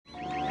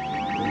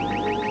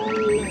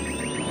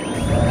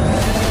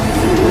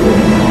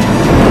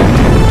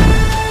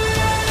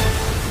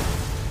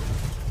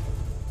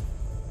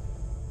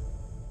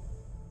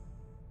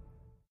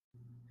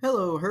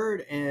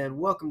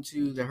welcome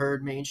to the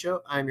Herd Main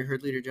Show. I'm your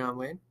herd leader, John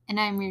Wayne. And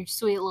I'm your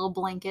sweet little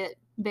blanket,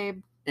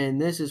 babe. And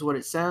this is what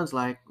it sounds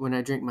like when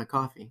I drink my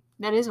coffee.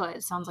 That is what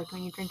it sounds like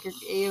when you drink your...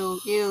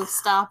 Ew,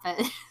 stop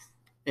it.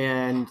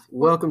 And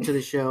welcome to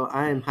the show.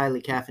 I am highly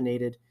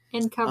caffeinated.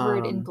 And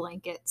covered in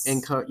blankets.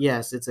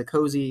 Yes, it's a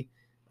cozy,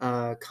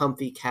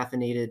 comfy,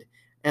 caffeinated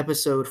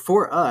episode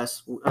for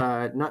us.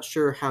 Not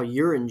sure how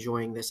you're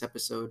enjoying this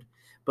episode,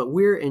 but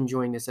we're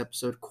enjoying this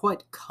episode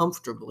quite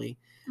comfortably.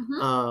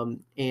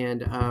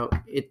 Mm-hmm.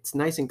 It's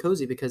nice and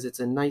cozy because it's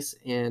a nice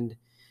and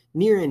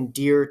near and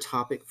dear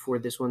topic for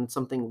this one,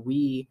 something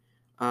we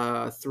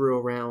threw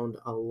around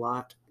a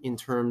lot in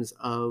terms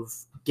of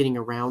getting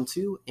around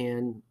to,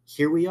 and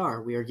here we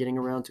are getting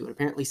around to it.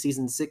 Apparently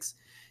season 6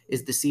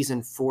 is the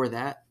season for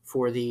that,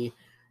 for the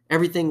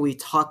everything we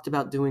talked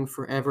about doing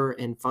forever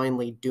and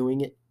finally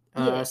doing it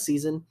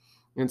season.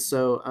 And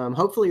so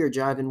hopefully you're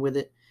jiving with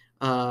it.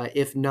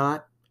 If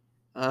not,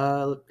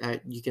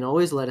 you can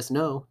always let us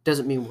know.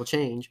 Doesn't mean we'll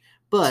change,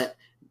 but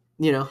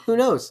who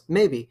knows?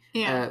 Maybe.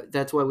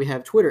 That's why we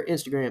have Twitter,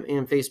 Instagram,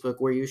 and Facebook,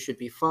 where you should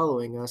be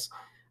following us.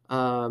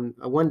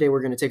 One day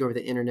we're going to take over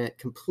the internet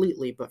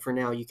completely, but for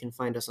now you can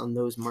find us on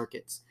those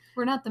markets.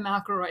 We're not the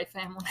McElroy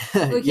family.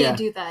 We can't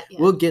do that yet.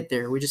 We'll get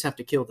there. We just have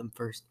to kill them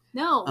first.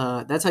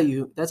 No. That's how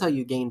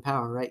you gain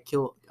power, right?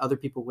 Kill other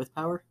people with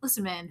power.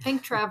 Listen, man,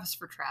 thank Travis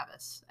for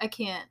Travis. I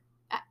can't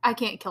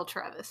kill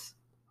Travis.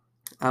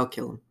 I'll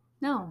kill him.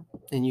 No.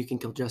 And you can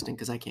kill Justin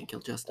because I can't kill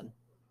Justin.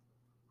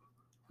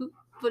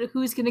 But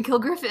who's going to kill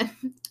Griffin?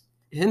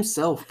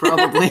 Himself,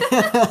 probably.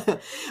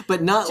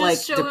 But not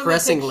just like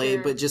depressingly,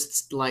 but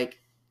just like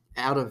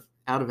out of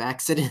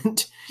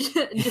accident.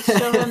 Just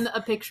show him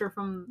a picture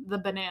from the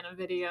banana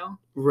video.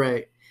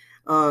 Right.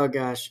 Oh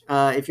gosh.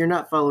 If you're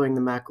not following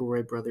the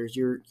McElroy brothers,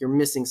 you're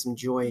missing some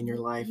joy in your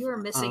life. You're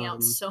missing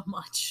out so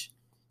much.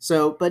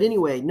 So, but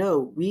anyway,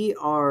 no, we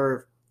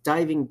are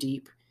diving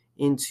deep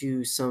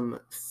into some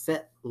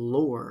Fett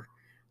lore.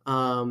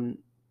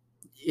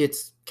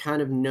 It's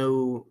kind of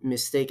no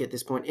mistake at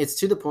this point. It's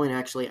to the point,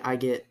 actually,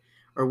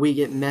 we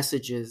get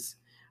messages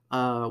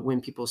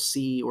when people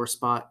see or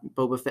spot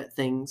Boba Fett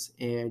things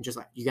and just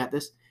like, you got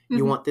this? Mm-hmm.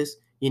 You want this?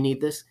 You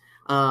need this?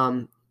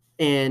 And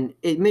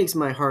it makes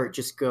my heart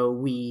just go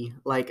wee.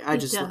 Like, I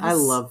just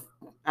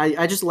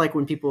like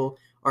when people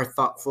are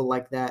thoughtful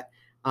like that.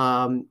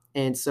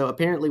 And so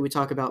apparently we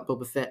talk about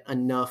Boba Fett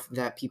enough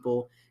that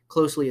people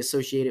closely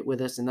associated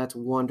with us, and that's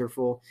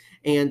wonderful.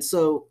 And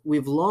so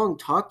we've long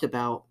talked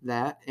about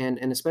that, and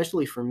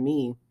especially for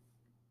me,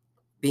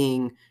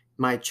 being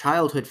my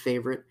childhood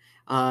favorite,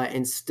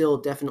 and still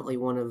definitely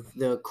one of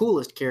the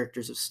coolest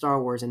characters of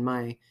Star Wars in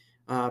my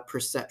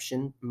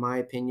perception, my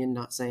opinion,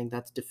 not saying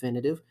that's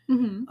definitive.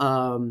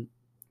 Mm-hmm.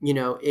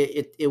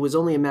 It was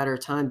only a matter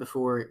of time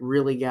before it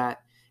really got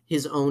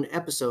his own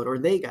episode, or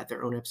they got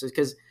their own episode,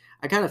 because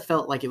I kind of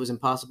felt like it was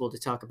impossible to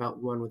talk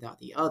about one without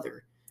the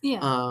other.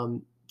 Yeah.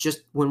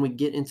 Just when we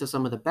get into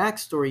some of the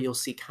backstory, you'll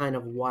see kind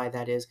of why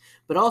that is,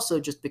 but also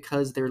just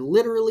because they're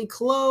literally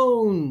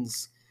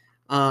clones,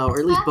 or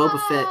at least Boba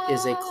Fett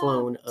is a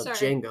clone of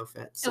Jango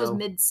Fett. So it was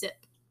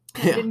mid-sip.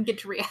 I didn't get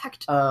to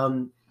react.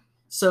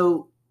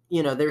 So,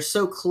 they're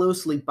so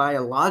closely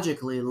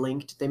biologically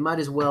linked, they might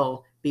as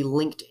well be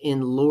linked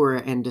in lore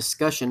and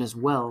discussion as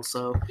well.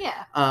 So,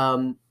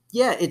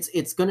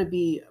 it's going to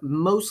be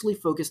mostly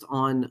focused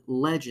on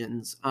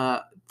legends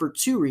for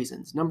two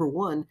reasons. Number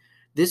one,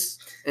 this,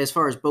 as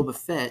far as Boba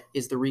Fett,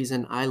 is the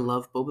reason I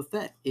love Boba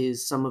Fett,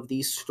 is some of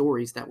these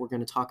stories that we're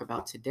going to talk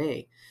about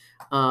today.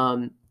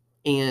 And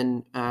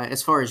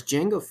as far as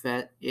Jango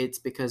Fett, it's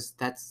because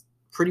that's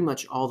pretty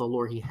much all the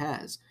lore he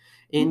has.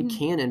 In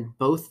canon,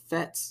 both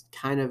Fetts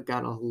kind of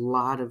got a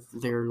lot of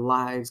their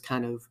lives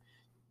kind of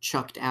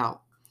chucked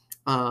out.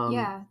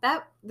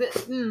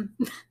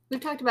 We've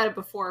talked about it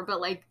before,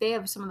 but like they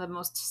have some of the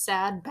most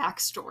sad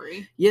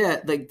backstory. Yeah,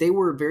 like they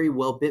were very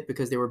well built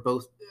because they were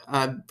both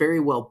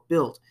very well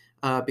built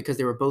because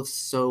they were both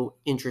so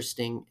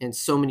interesting, and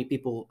so many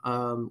people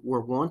were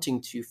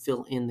wanting to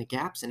fill in the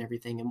gaps and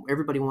everything, and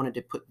everybody wanted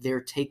to put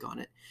their take on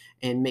it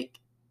and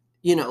make,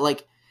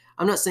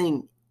 I'm not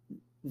saying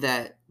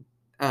that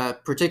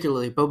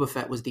particularly Boba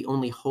Fett was the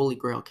only Holy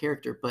Grail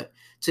character, but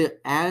to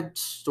add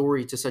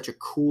story to such a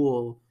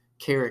cool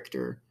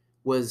character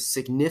was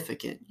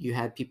significant. You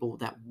had people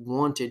that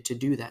wanted to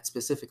do that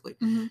specifically.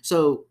 Mm-hmm.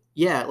 So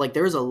yeah, like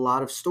there's a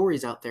lot of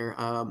stories out there,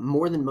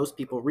 more than most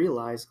people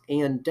realize,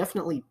 and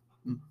definitely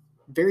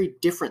very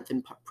different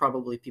than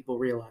probably people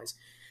realize.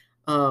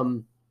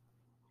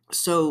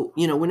 So,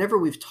 whenever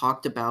we've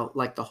talked about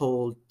like the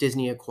whole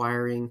Disney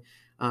acquiring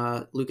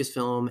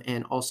Lucasfilm,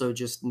 and also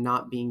just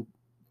not being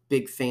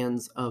big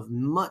fans of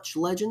much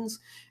Legends,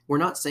 we're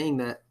not saying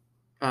that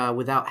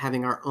without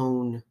having our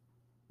own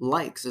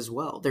likes as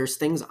well. There's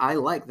things I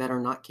like that are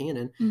not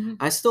canon. Mm-hmm.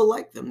 I still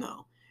like them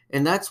though.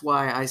 And that's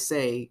why I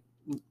say,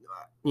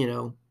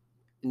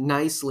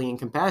 nicely and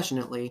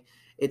compassionately,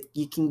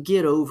 you can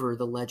get over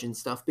the legend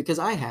stuff, because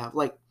I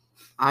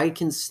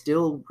can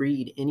still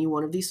read any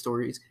one of these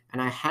stories, and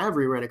I have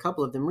reread a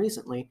couple of them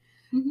recently,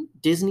 Mhm.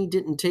 Disney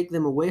didn't take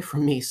them away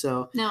from me.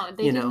 So, No,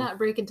 they you did know, not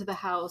break into the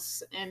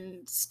house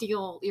and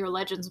steal your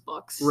Legends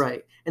books.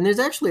 right. And there's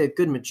actually a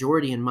good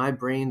majority in my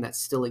brain that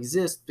still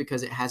exists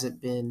because it hasn't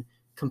been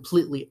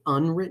completely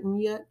unwritten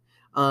yet.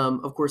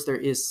 Of course, there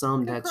is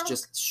some Croak, that's croak.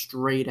 just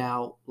straight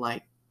out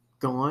like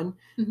gone.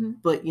 Hmm.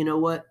 But you know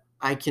what?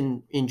 I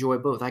can enjoy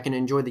both. I can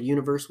enjoy the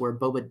universe where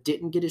Boba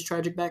didn't get his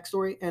tragic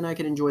backstory, and I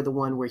can enjoy the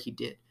one where he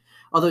did.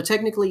 Although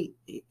technically,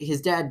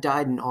 his dad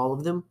died in all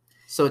of them,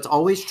 so it's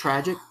always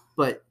tragic.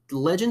 But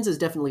Legends is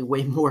definitely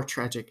way more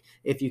tragic,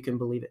 if you can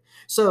believe it.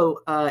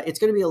 So it's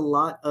going to be a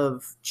lot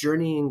of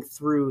journeying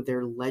through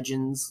their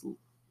legends.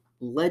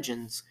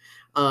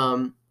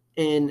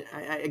 And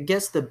I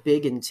guess the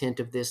big intent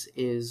of this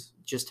is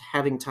just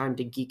having time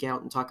to geek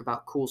out and talk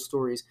about cool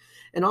stories,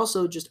 and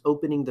also just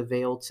opening the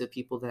veil to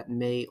people that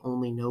may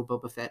only know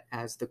Boba Fett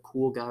as the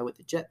cool guy with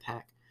the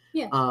jetpack.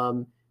 Yeah.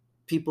 Um,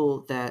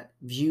 People that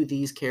view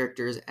these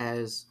characters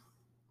as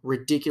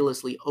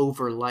ridiculously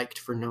overliked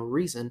for no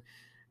reason.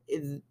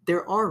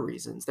 There are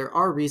reasons. There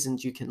are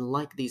reasons you can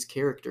like these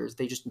characters.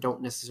 They just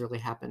don't necessarily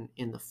happen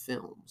in the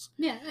films.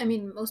 Yeah, I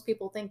mean, most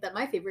people think that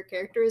my favorite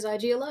character is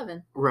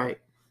IG-11. Right.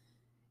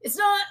 It's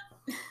not.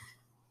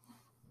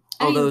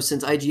 I Although, mean,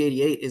 since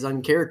IG-88 is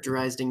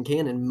uncharacterized in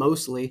canon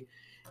mostly,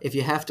 if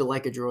you have to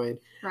like a droid,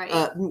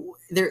 right.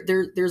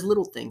 there's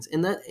little things,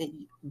 and that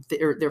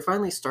they're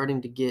finally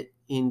starting to get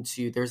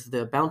into. There's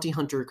the Bounty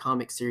Hunter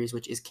comic series,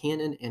 which is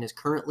canon and is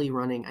currently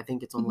running. I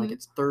think it's on like Mhm.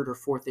 its third or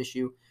fourth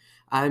issue.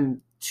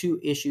 I'm 2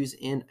 issues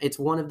in. It's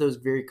one of those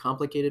very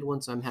complicated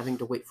ones, so I'm having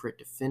to wait for it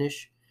to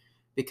finish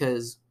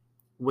because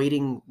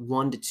waiting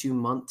 1 to 2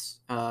 months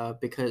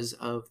because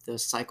of the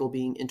cycle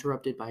being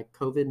interrupted by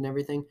COVID and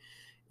everything,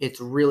 it's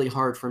really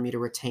hard for me to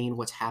retain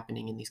what's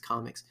happening in these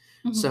comics.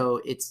 Mhm.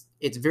 So it's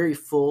very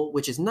full,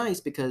 which is nice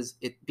because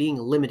it being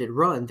a limited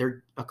run,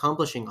 they're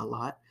accomplishing a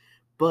lot,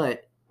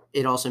 but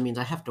it also means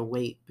I have to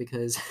wait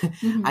because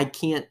Mhm. I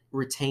can't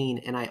retain,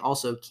 and I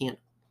also can't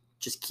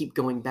just keep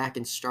going back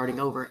and starting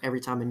over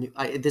every time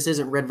this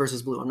isn't red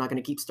versus blue. I'm not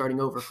going to keep starting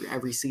over for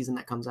every season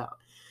that comes out.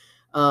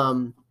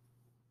 Um,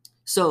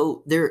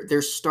 so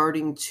they're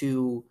starting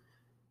to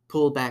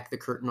pull back the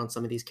curtain on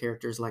some of these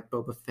characters like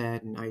Boba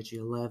Fett and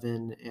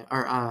IG-11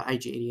 or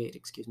IG-88,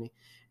 excuse me,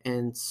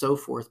 and so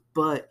forth.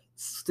 But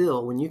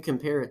still, when you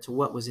compare it to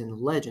what was in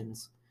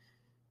Legends,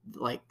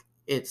 like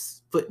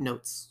it's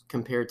footnotes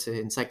compared to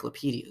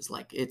encyclopedias.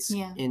 Like it's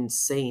Yeah.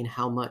 insane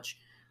how much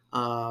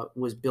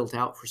was built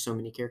out for so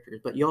many characters.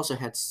 But you also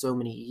had so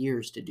many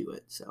years to do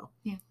it. So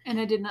Yeah. And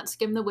I did not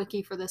skim the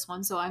wiki for this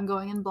one, so I'm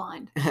going in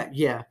blind.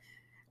 yeah.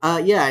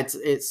 Yeah,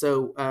 it's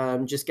so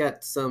just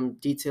got some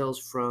details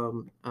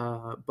from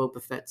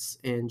Boba Fett's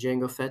and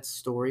Jango Fett's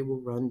story. We'll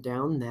run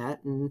down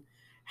that and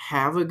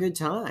have a good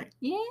time.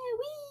 Yeah,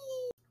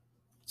 wee.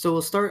 So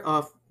we'll start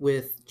off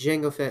with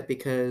Jango Fett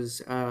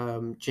because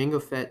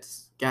Jango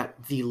Fett's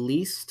got the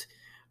least.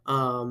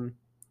 Um,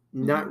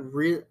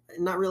 Mhm.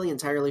 not really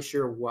entirely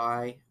sure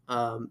why.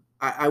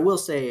 I will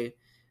say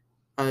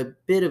a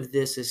bit of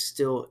this is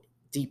still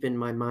deep in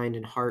my mind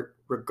and heart,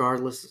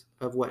 regardless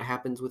of what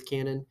happens with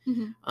canon,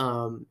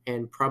 Mhm.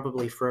 and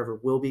probably forever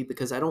will be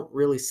because I don't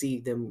really see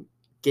them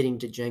getting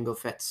to Jango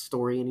Fett's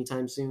story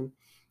anytime soon.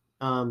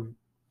 Um,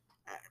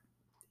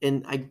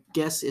 and I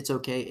guess it's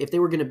okay if they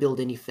were going to build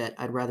any Fett,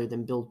 I'd rather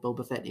them build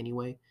Boba Fett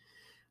anyway,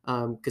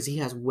 because he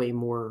has way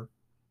more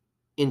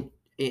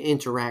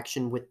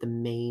interaction with the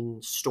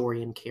main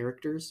story and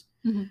characters.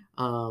 Mhm.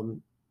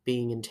 Um,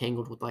 being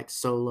entangled with like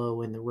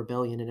Solo and the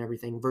rebellion and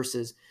everything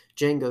versus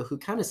Django, who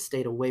kind of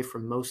stayed away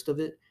from most of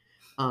it,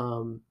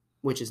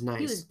 which is He was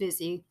nice.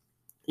 busy.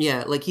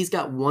 Yeah, like he's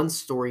got one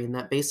story, and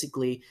that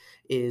basically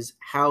is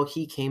how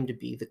he came to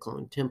be the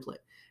clone template.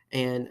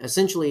 And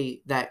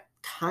essentially, that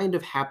kind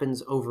of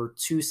happens over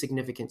 2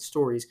 significant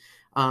stories,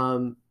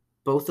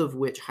 both of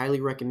which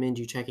highly recommend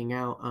you checking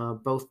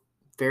out, both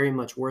very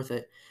much worth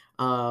it.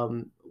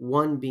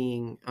 One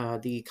being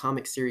the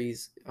comic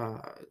series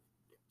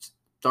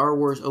Star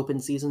Wars Open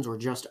Seasons, or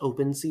just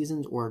Open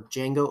Seasons, or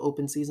Django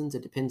Open Seasons.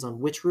 It depends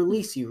on which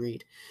release you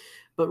read.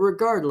 But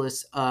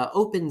regardless,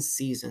 Open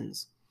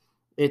Seasons,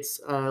 it's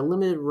a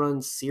limited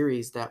run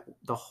series that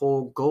the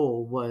whole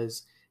goal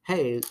was,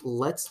 hey,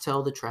 let's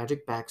tell the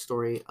tragic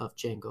backstory of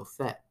Jango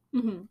Fett.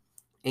 Mhm.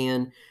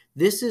 And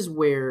this is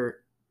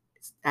where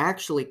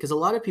actually, because a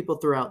lot of people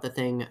throw out the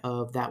thing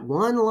of that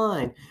one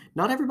line.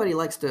 Not everybody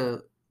likes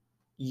to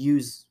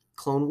use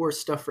Clone Wars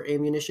stuff for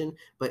ammunition,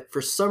 but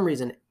for some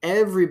reason,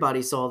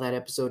 everybody saw that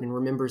episode and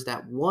remembers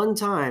that one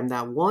time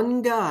that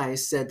one guy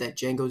said that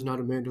Django's not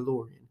a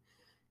Mandalorian.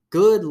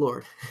 Good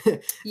Lord. If I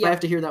have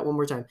Yep. to hear that one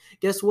more time.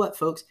 Guess what,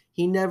 folks?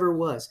 He never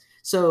was.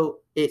 So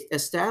it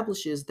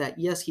establishes that,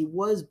 yes, he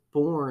was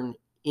born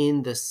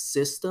in the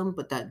system,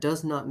 but that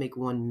does not make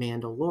one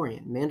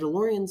Mandalorian.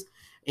 Mandalorians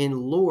in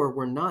lore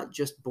were not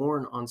just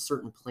born on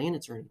certain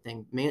planets or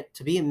anything.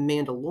 To be a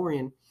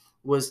Mandalorian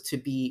was to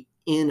be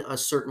in a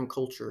certain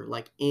culture,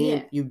 like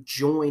Yeah. you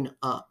join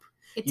up.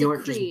 It's a You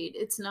aren't just creed.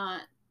 It's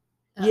not.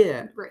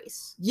 Yeah.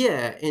 race.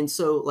 Yeah, and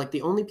so, like,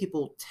 the only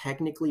people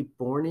technically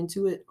born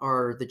into it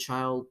are the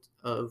child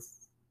of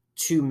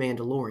 2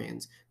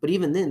 Mandalorians, but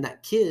even then,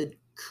 that kid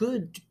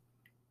could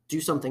do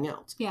something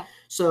else. Yeah.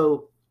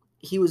 So,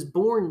 he was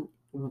born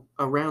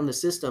around the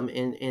system,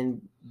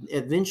 and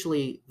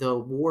eventually the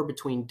war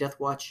between Death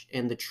Watch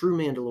and the true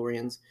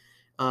Mandalorians,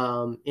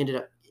 ended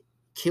up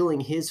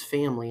killing his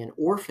family and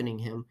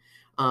orphaning him,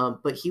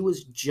 but he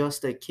was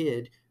just a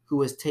kid who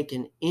was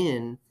taken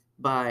in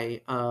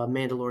by a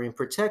Mandalorian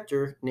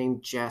protector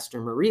named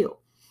Jaster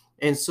Muriel.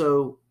 And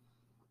so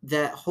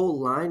that whole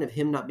line of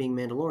him not being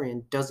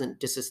Mandalorian doesn't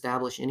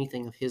disestablish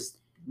anything of his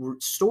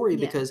story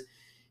Yeah. because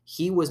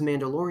he was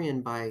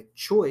Mandalorian by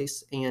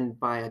choice and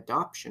by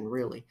adoption,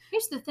 really.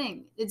 Here's the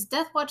thing: it's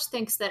Death Watch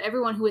thinks that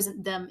everyone who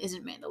isn't them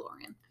isn't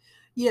Mandalorian.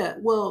 Yeah,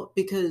 well,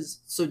 because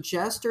so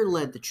Jaster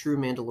led the true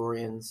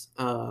Mandalorians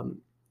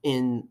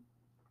in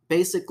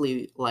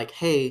basically like,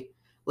 hey,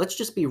 let's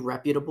just be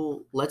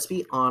reputable, let's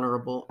be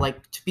honorable.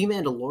 Like to be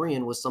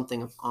Mandalorian was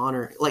something of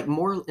honor, like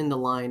more in the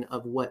line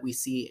of what we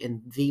see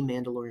in the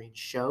Mandalorian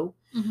show,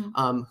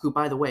 who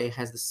by the way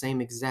has the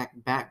same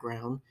exact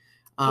background.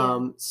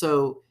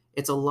 So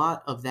it's a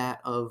lot of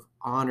that of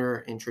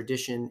honor and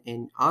tradition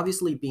and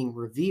obviously being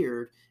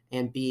revered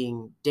and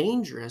being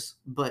dangerous,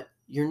 but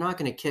you're not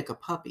going to kick a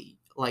puppy.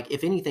 Like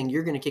if anything,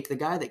 you're going to kick the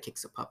guy that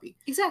kicks a puppy.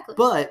 Exactly.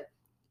 But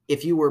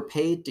if you were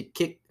paid to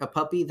kick a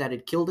puppy that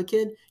had killed a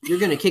kid, you're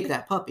going to kick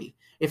that puppy.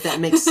 If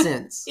that makes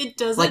sense. It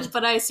doesn't, Like,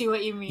 but I see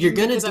what you mean. You're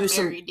going to because do I'm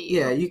some married to you.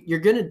 yeah, you're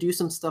going to do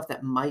some stuff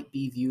that might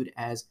be viewed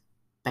as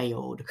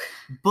bad,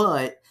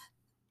 but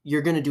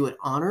you're going to do it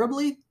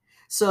honorably.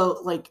 So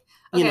like,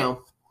 you Okay.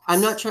 know, I'm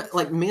not trying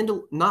like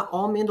not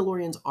all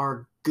Mandalorians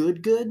are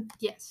good,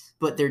 Yes.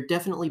 but they're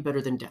definitely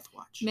better than Death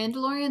Watch.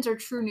 Mandalorians are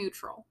true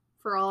neutral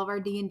for all of our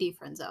D&D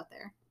friends out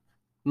there.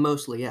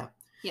 Mostly, yeah.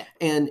 Yeah.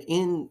 And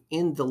in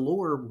the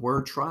lore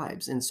were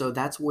tribes, and so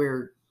that's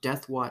where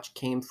Death Watch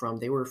came from.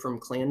 They were from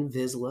Clan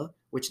Vizsla,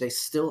 which they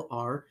still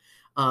are.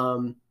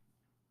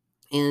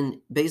 And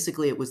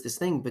basically it was this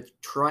thing, but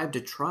tribe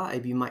to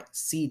tribe, you might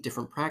see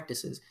different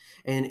practices.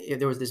 And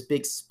there was this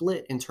big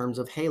split in terms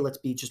of, hey, let's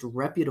be just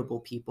reputable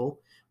people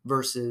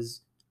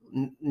versus,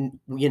 you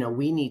know,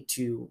 we need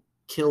to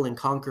kill and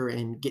conquer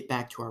and get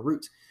back to our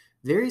roots.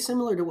 Very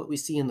similar to what we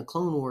see in the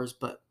Clone Wars,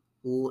 but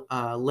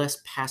less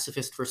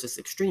pacifist versus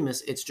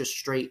extremist. It's just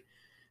straight,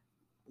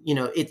 you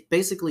know, it's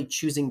basically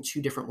choosing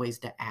two different ways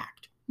to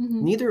act.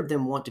 Mhm. Neither of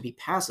them want to be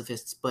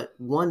pacifists, but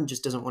one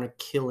just doesn't want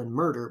to kill and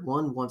murder.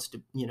 One wants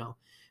to, you know,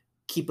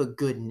 keep a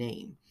good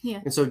name.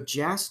 Yeah. And so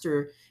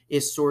Jaster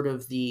is sort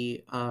of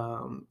the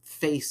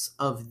face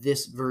of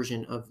this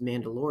version of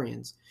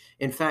Mandalorians.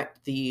 In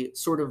fact, the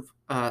sort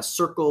of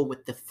circle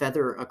with the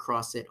feather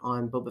across it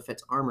on Boba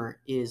Fett's armor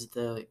is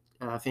the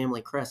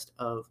family crest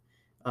of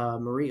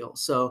Muriel.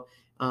 So,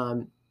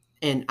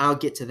 and I'll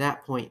get to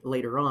that point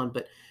later on.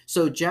 But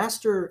so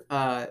Jaster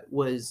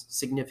was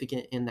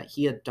significant in that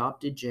he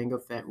adopted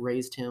Jango Fett,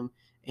 raised him,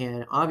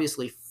 and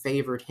obviously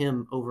favored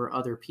him over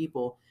other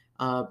people.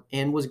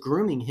 And was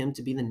grooming him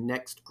to be the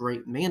next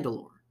great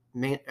Mandalore.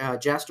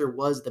 Jaster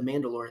was the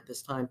Mandalore at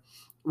this time,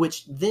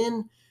 which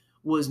then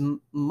was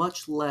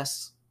much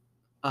less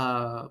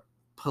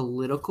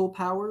political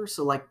power.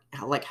 So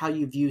like how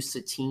you view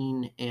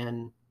Satine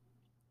and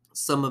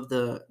some of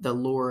the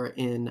lore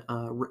in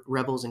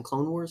Rebels and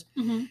Clone Wars.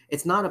 Mm-hmm.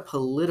 It's not a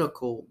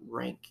political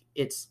rank.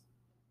 It's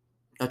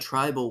a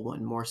tribal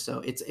one more so.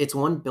 It's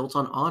one built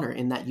on honor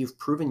in that you've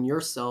proven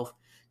yourself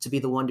to be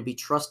the one to be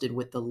trusted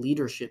with the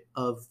leadership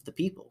of the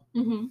people.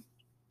 Mm-hmm.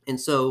 And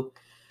so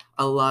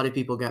a lot of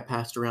people got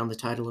passed around the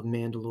title of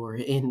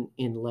Mandalore in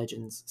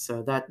Legends.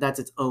 So that's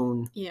its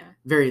own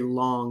very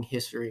long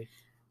history.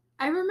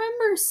 I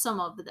remember some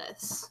of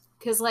this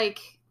because like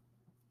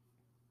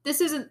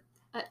this isn't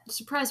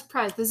surprise,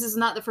 this is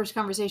not the first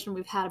conversation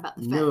we've had about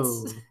the Fets.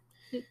 No.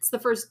 It's the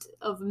first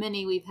of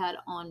many we've had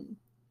on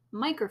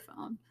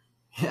microphone.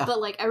 Yeah.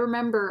 But like I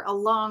remember a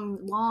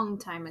long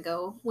time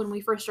ago when we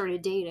first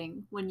started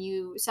dating, when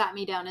you sat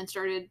me down and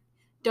started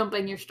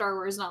dumping your Star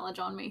Wars knowledge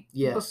on me.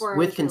 Yes, before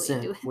with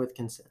consent. Really with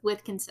consent.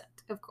 With consent,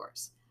 of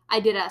course.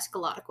 I did ask a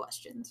lot of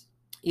questions.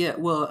 Yeah,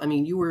 well, I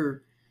mean, you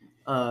were,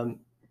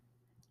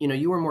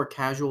 you were more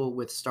casual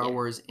with Star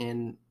Wars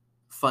and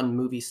fun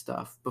movie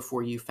stuff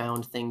before you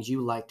found things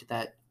you liked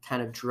that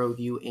kind of drove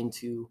you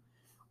into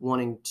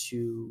wanting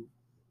to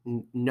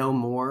know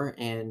more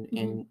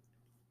and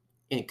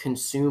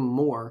consume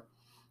more.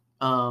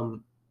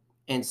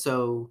 And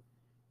so,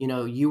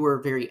 you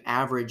were very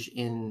average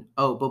in,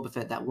 Boba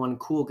Fett, that one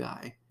cool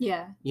guy.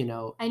 Yeah.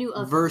 I knew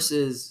of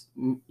versus,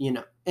 and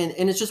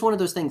it's just one of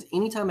those things.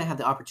 Anytime I have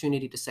the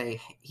opportunity to say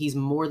he's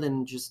more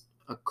than just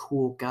a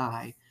cool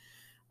guy,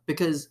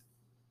 because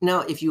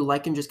now if you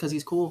like him just because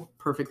he's cool,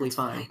 perfectly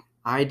fine.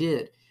 I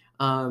did.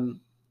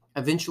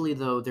 Eventually,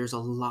 though, there's a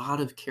lot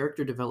of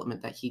character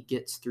development that he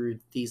gets through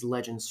these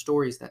legend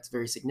stories that's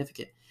very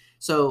significant.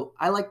 So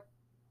I like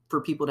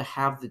for people to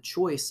have the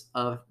choice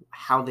of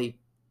how they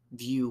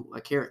view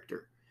a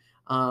character.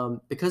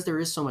 because there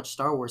is so much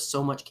Star Wars,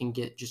 so much can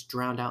get just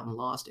drowned out and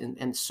lost,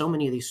 and so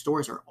many of these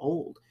stories are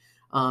old.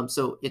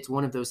 So it's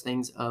one of those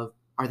things of,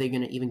 are they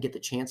going to even get the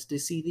chance to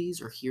see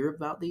these or hear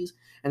about these?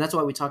 And that's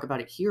why we talk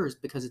about it here, is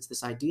because it's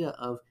this idea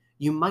of,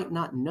 you might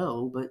not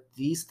know, but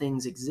these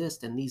things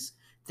exist, and these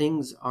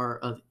things are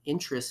of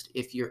interest.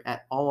 If you're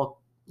at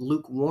all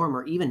lukewarm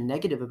or even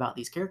negative about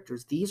these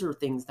characters, these are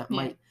things that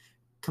might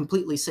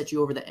completely set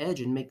you over the edge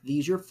and make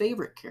these your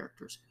favorite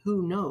characters.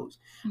 Who knows?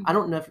 Mhm. I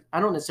don't know. I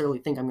don't necessarily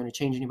think I'm going to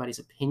change anybody's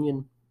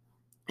opinion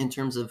in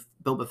terms of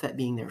Boba Fett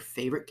being their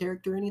favorite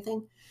character or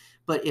anything.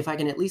 But if I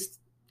can at least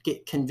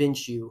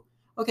convince you,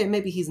 okay,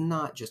 maybe he's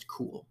not just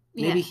cool.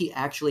 Maybe he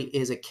actually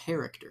is a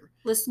character.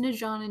 Listen to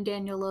John and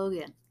Daniel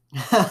Logan.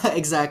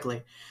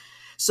 Exactly.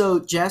 So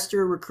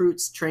Jaster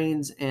recruits,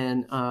 trains,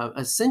 and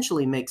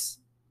essentially makes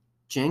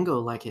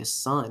Jango like his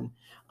son.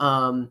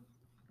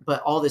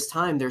 But all this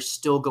time, they're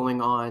still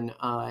going on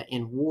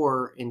in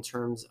war in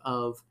terms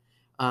of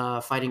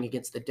fighting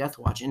against the Death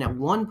Watch. And at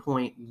one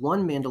point,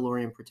 one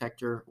Mandalorian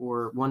protector,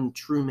 or one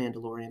true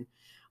Mandalorian,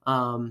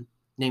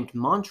 named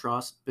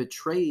Montross,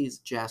 betrays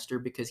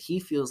Jaster because he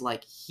feels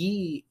like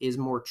he is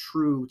more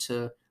true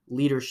to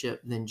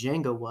leadership than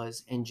Jango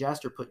was, and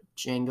Jaster put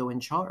Jango in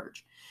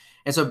charge.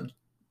 And so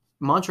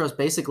Montross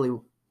basically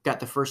got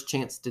the first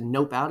chance to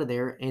nope out of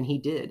there, and he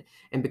did.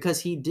 And because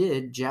he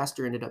did,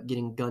 Jaster ended up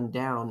getting gunned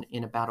down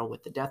in a battle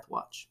with the Death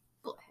Watch.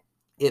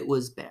 It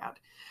was bad.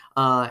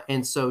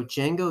 And so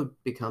Jango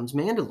becomes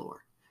Mandalore.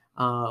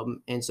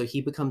 And so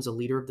he becomes a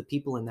leader of the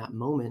people in that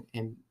moment.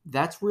 And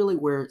that's really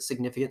where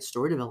significant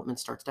story development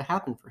starts to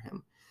happen for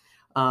him.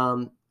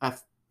 A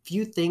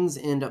few things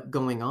end up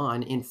going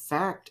on. In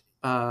fact,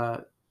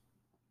 the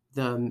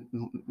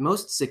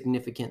most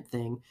significant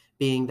thing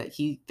being that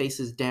he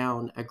faces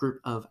down a group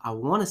of, I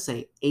want to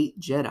say, 8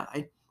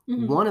 Jedi,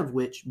 one of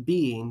which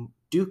being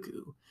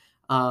Dooku,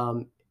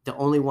 the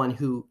only one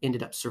who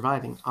ended up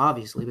surviving,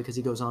 obviously, because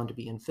he goes on to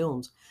be in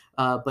films.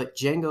 But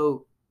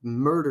Jango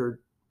murdered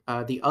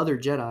the other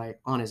Jedi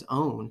on his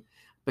own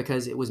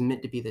because it was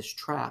meant to be this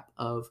trap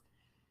of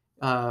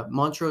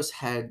Montrose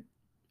had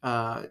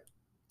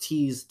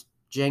teased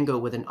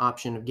Jango with an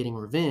option of getting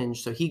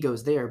revenge, so he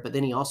goes there, but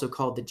then he also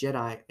called the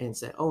Jedi and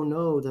said, oh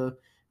no, the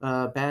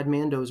bad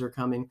Mandos are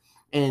coming,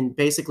 and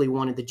basically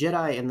wanted the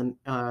Jedi and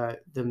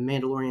the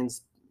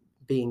Mandalorians,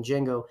 being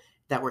Jango,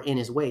 that were in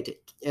his way to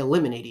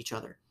eliminate each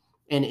other.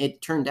 And it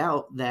turned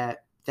out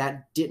that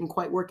that didn't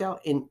quite work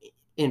out. And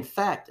in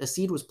fact, a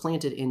seed was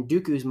planted in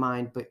Dooku's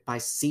mind, but by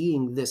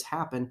seeing this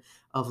happen,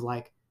 of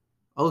like,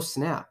 oh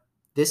snap,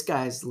 this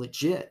guy's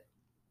legit.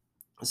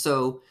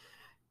 So,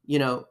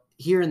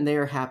 here and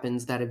there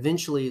happens that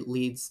eventually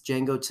leads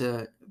Jango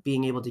to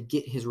being able to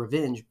get his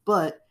revenge,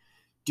 but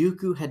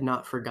Dooku had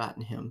not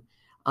forgotten him.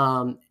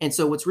 And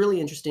so what's really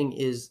interesting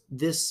is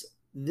this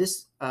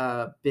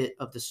bit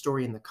of the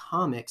story in the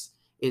comics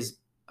is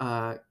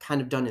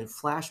kind of done in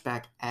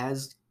flashback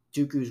as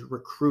Dooku's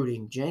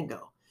recruiting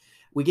Jango.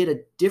 We get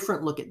a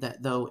different look at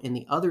that, though, in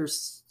the other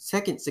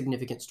second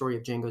significant story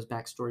of Jango's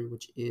backstory,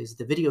 which is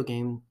the video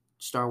game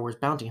Star Wars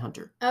Bounty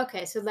Hunter.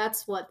 Okay, so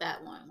that's what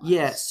that one was.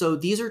 Yeah, so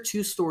these are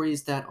two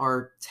stories that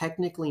are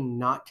technically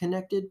not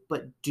connected,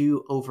 but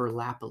do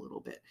overlap a little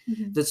bit.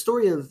 Mm-hmm. The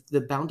story of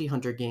the Bounty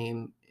Hunter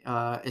game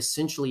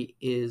essentially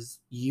is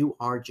you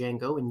are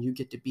Jango and you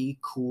get to be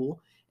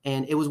cool.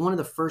 And it was one of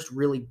the first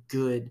really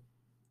good,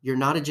 you're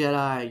not a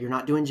Jedi, you're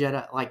not doing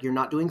Jedi, like you're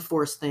not doing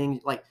Force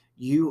things, like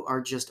you are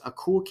just a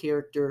cool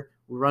character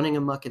running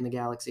amok in the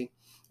galaxy.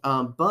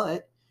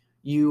 But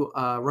you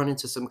run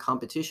into some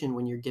competition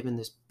when you're given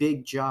this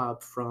big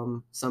job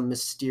from some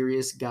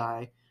mysterious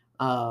guy.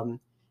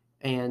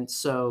 And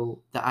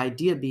so the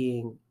idea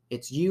being,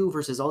 it's you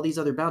versus all these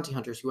other bounty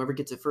hunters. Whoever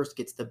gets it first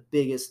gets the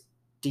biggest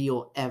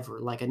deal ever,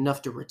 like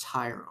enough to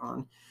retire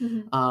on.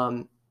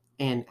 Mm-hmm.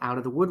 And out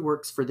of the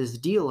woodworks for this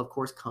deal, of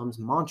course, comes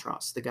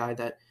Montross, the guy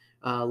that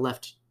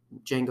left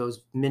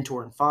Jango's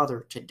mentor and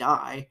father to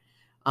die,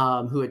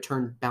 who had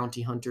turned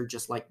bounty hunter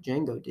just like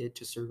Jango did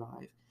to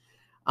survive.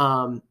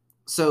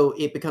 So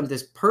it becomes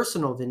this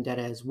personal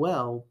vendetta as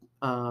well,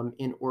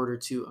 in order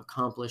to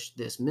accomplish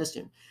this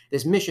mission.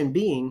 This mission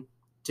being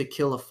to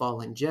kill a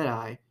fallen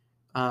Jedi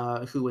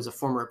who was a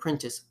former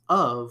apprentice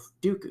of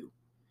Dooku.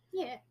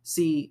 Yeah.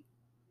 See,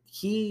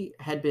 he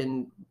had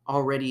been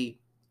already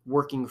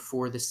working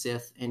for the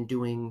Sith and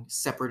doing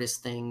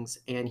separatist things,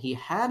 and he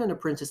had an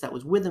apprentice that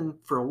was with him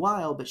for a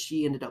while, but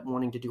she ended up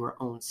wanting to do her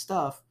own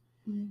stuff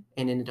and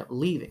ended up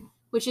leaving.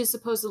 Which is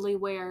supposedly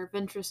where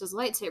Ventress's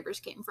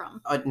lightsabers came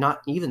from.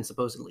 Not even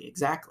supposedly,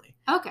 exactly.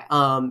 Okay.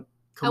 Kumari,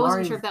 I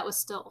wasn't sure if that was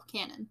still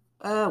canon.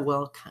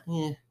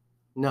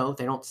 No,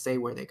 they don't say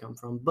where they come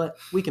from, but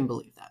we can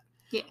believe that.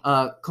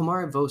 Yeah.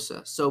 Kumari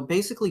Vosa. So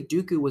basically,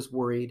 Dooku was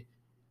worried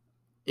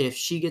if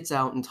she gets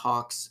out and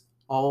talks,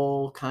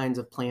 all kinds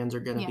of plans are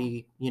going to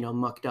be,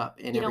 mucked up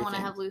and you everything. don't want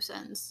to have loose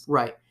ends.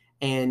 Right.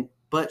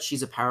 But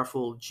she's a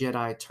powerful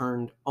Jedi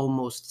turned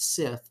almost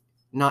Sith.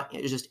 Not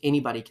just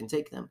anybody can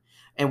take them.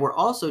 And we're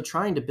also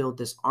trying to build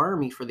this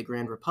army for the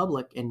Grand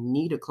Republic and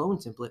need a clone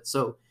template.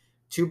 So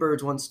 2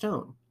 birds, 1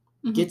 stone.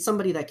 Get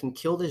somebody that can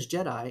kill this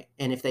Jedi,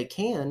 and if they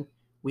can,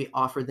 we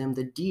offer them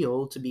the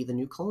deal to be the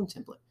new clone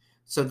template.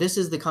 So this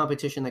is the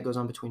competition that goes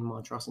on between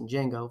Montross and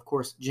Jango. Of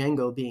course,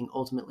 Jango being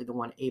ultimately the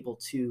one able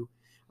to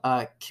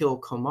kill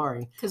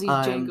Komari. Because he's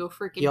Jango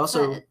freaking He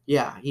also, Fett.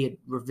 he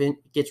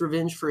gets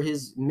revenge for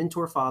his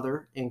mentor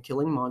father in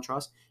killing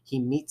Montross. He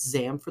meets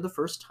Zam for the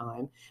first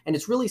time, and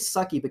it's really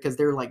sucky because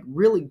they're like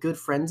really good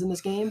friends in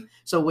this game.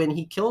 So when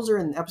he kills her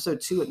in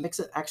episode 2, it makes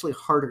it actually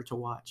harder to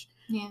watch.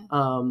 Yeah.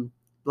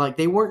 Like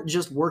they weren't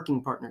just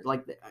working partners,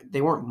 like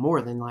they weren't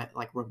more than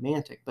like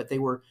romantic, but they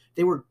were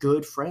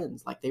good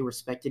friends. Like they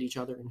respected each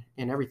other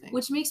and everything.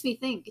 Which makes me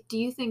think, do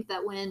you think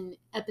that when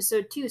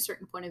episode 2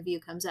 Certain Point of View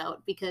comes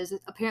out, because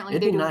apparently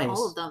they're doing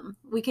all of them,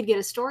 we could get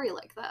a story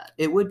like that?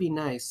 It would be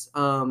nice.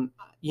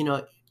 You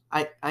know,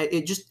 I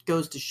it just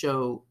goes to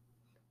show,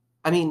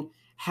 I mean,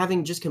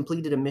 having just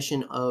completed a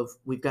mission of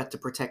we've got to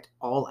protect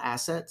all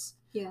assets.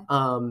 Yeah.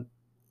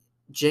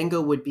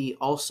 Jango would be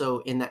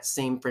also in that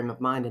same frame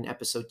of mind in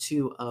episode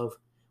 2 of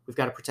we've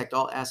got to protect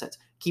all assets.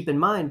 Keep in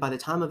mind, by the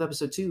time of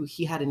episode 2,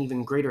 he had an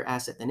even greater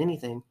asset than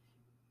anything.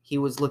 He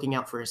was looking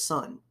out for his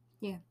son.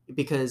 Yeah.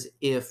 Because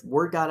if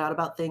word got out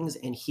about things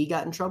and he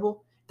got in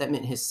trouble, that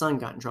meant his son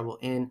got in trouble.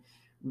 And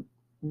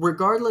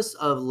regardless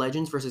of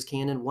Legends versus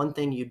canon, one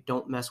thing you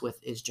don't mess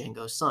with is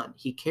Jango's son.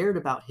 He cared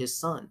about his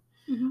son.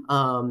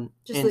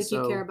 Just like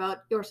you care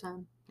about your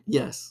son.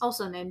 Yes.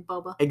 Also named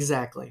Boba.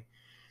 Exactly.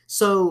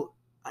 So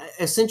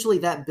essentially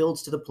that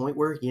builds to the point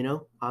where,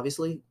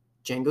 obviously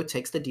Jango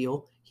takes the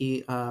deal.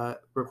 He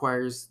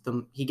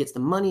he gets the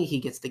money, he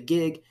gets the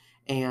gig,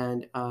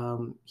 and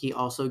he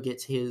also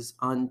gets his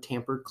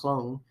untampered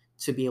clone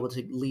to be able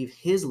to leave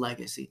his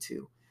legacy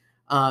to.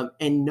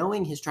 And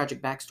knowing his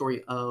tragic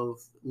backstory of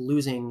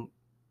losing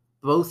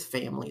both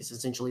families,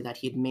 essentially, that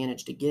he had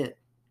managed to get,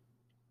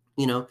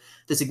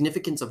 the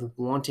significance of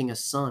wanting a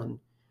son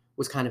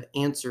was kind of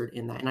answered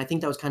in that. And I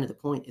think that was kind of the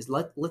point, is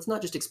let's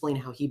not just explain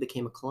how he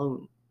became a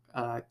clone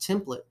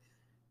template,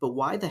 but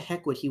why the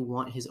heck would he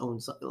want his own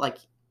son? Like,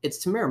 it's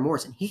Tamara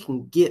Morrison. He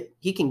can get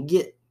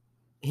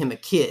him a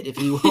kid if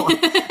he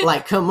wants.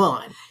 Like, come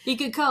on. He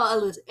could call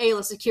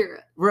Aayla Secura.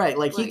 Right,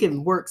 like he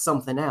can work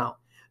something out.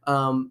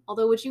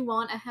 Although, would you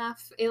want a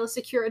half Aayla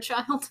Secura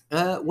child?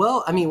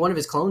 Well, I mean, one of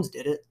his clones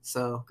did it,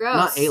 so gross.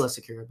 Not Aayla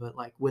Secura, but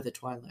like with a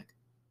Twi'lek.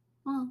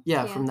 Well,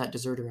 yeah, from that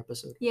Deserter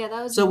episode. Yeah,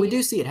 that was. So we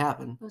do see it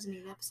happen. That was a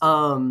neat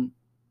episode.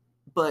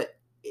 But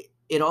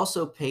it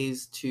also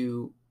pays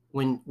to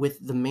with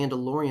the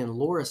Mandalorian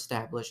lore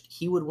established,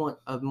 he would want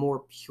a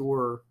more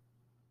pure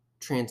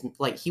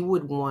like he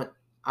would want.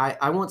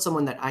 I want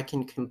someone that I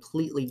can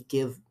completely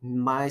give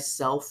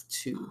myself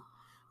to.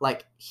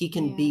 Like he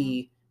can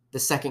be the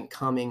second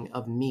coming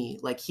of me.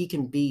 Like he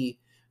can be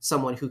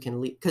someone who can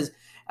lead. Because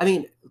I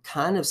mean,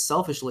 kind of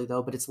selfishly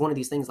though, but it's one of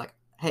these things like,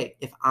 hey,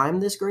 if I'm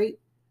this great,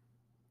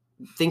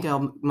 think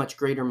how much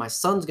greater my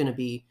son's going to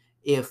be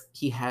if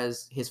he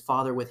has his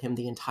father with him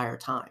the entire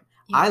time.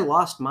 Yeah. I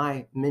lost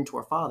my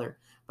mentor father,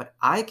 but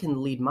I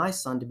can lead my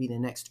son to be the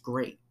next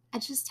great. I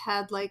just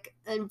had like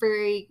a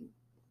very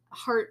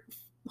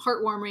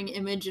heartwarming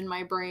image in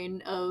my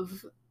brain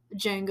of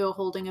Jango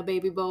holding a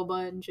baby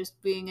Boba and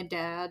just being a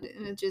dad,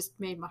 and it just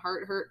made my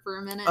heart hurt for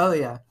a minute. Oh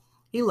yeah,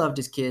 he loved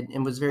his kid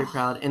and was very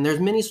proud. And there's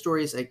many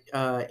stories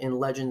in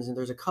Legends, and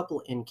there's a couple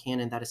in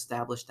canon that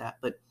established that,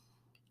 but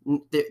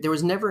there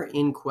was never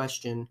in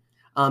question.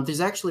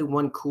 There's actually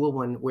one cool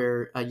one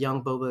where a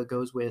young Boba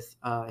goes with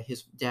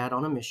his dad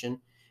on a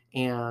mission,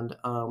 and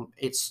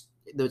it's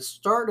the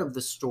start of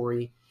the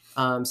story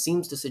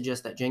seems to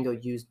suggest that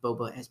Jango used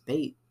Boba as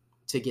bait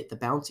to get the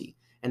bounty,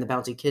 and the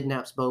bounty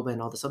kidnaps Boba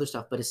and all this other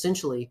stuff. But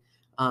essentially,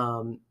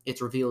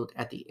 it's revealed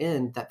at the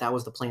end that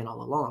was the plan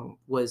all along,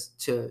 was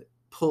to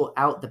pull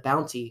out the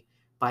bounty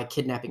by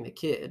kidnapping the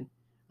kid,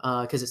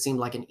 because it seemed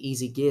like an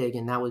easy gig,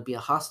 and that would be a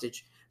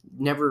hostage.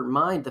 Never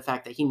mind the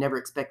fact that he never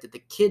expected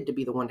the kid to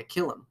be the one to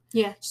kill him.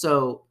 Yeah.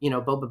 So,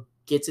 Boba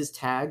gets his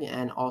tag,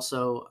 and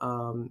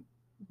also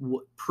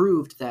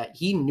proved that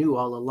he knew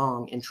all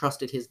along and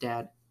trusted his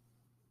dad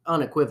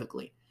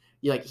unequivocally.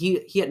 Like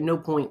he at no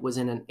point was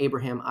in an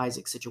Abraham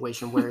Isaac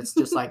situation where it's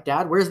just like,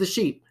 Dad, where's the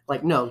sheep?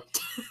 Like, no,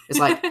 it's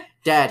like,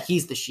 Dad,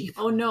 he's the sheep.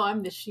 Oh no,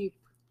 I'm the sheep.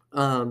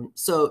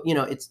 So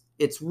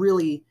it's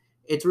really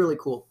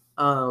cool.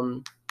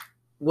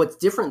 What's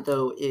different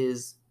though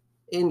is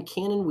in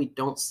canon we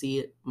don't see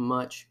it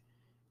much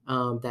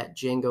that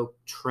Jango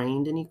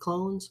trained any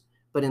clones,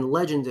 but in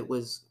Legends it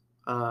was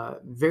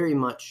very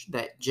much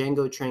that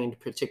Jango trained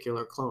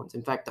particular clones.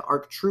 In fact, the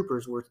ARC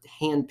troopers were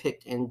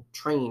handpicked and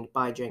trained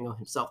by Jango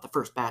himself, the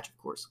first batch, of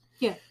course.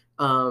 Yeah.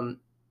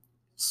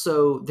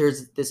 So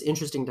there's this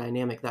interesting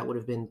dynamic that would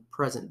have been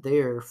present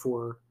there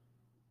for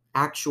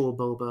actual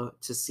Boba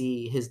to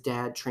see his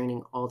dad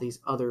training all these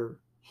other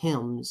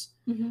hymns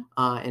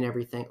and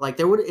everything. Like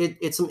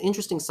it's some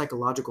interesting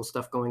psychological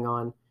stuff going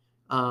on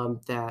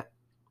that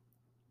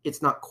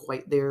it's not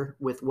quite there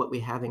with what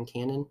we have in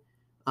canon.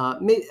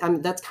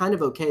 That's kind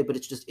of okay, but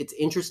it's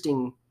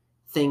interesting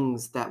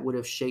things that would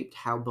have shaped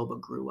how Boba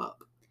grew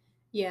up.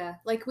 Yeah,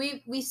 like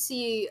we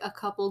see a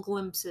couple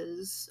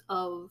glimpses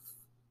of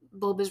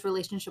Boba's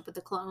relationship with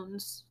the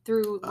clones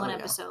through Oh one yeah.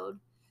 episode,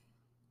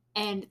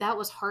 and that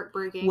was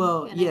heartbreaking.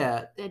 Well, And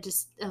yeah. I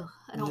just, ugh,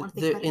 I don't want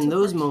to think about it In too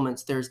those much.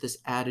 moments, there's this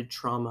added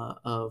trauma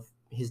of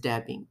his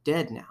dad being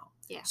dead now.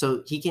 Yeah.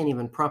 So he can't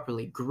even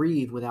properly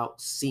grieve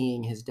without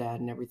seeing his dad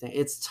and everything.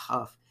 It's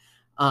tough.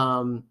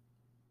 Um,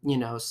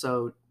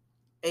 so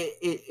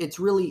it's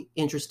really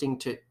interesting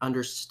to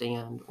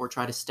understand or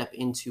try to step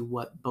into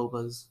what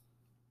Boba's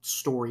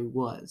story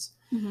was.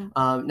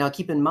 Mm-hmm. Now,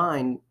 keep in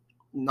mind,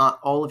 not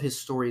all of his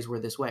stories were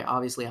this way.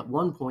 Obviously, at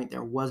one point,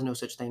 there was no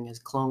such thing as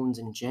clones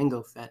and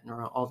Jango Fett and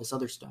all this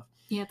other stuff.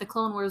 Yeah, the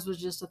Clone Wars was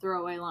just a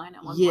throwaway line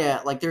at one Yeah,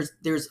 point. like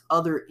there's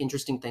other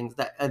interesting things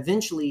that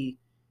eventually,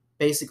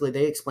 basically,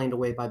 they explained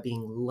away by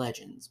being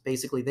legends.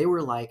 Basically, they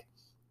were like,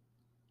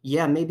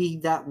 yeah, maybe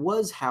that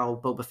was how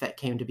Boba Fett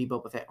came to be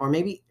Boba Fett, or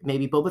maybe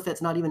Boba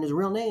Fett's not even his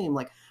real name.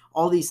 Like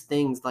all these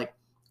things, like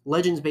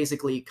legends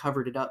basically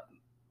covered it up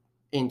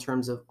in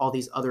terms of all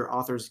these other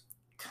authors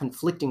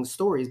conflicting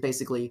stories.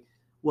 Basically,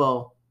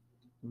 well,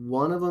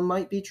 one of them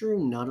might be true,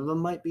 none of them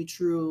might be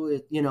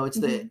true. It's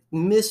the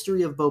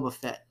mystery of Boba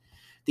Fett.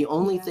 The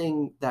only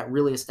thing that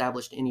really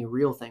established any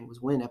real thing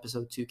was when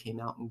episode 2 came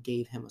out and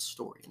gave him a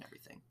story and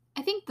everything.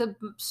 I think the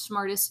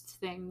smartest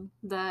thing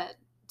that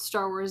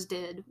Star Wars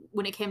did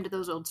when it came to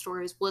those old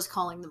stories was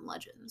calling them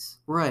legends.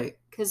 Right.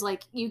 Because,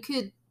 like, you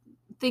could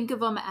think of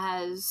them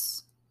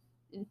as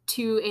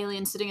two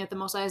aliens sitting at the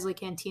Mos Eisley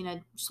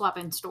Cantina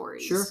swapping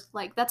stories. Sure.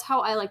 Like, that's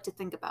how I like to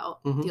think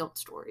about the old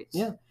stories.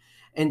 Yeah.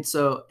 And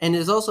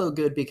it's also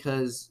good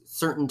because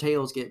certain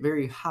tales get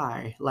very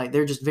high. Like,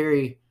 they're just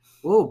very,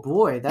 oh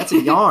boy, that's a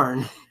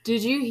yarn.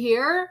 Did you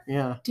hear?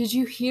 Yeah. Did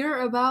you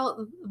hear about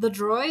the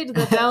droid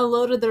that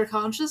downloaded their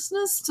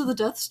consciousness to the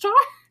Death Star?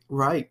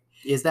 Right.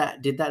 Did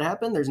that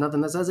happen? There's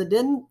nothing that says it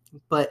didn't,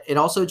 but it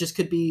also just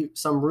could be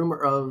some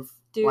rumor of,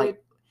 dude,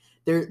 like,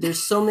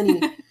 there's so many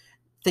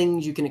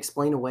things you can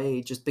explain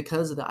away just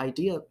because of the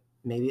idea.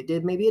 Maybe it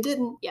did, maybe it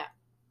didn't. Yeah.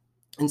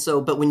 And so,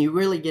 but when you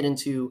really get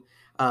into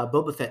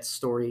Boba Fett's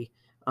story,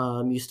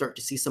 you start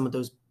to see some of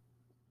those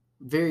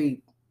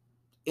very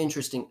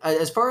interesting.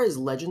 As far as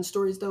legend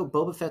stories, though,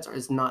 Boba Fett's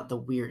is not the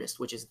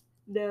weirdest, which is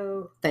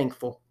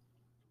thankful.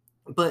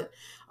 But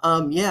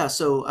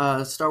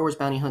so Star Wars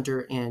Bounty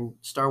Hunter and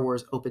Star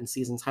Wars Open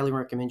Seasons, highly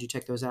recommend you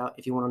check those out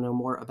if you want to know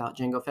more about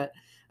Jango Fett.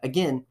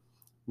 Again,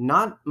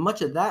 not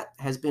much of that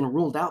has been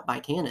ruled out by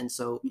canon,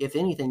 so if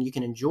anything, you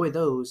can enjoy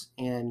those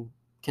and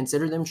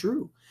consider them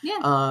true.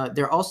 Yeah.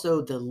 They're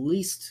also the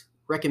least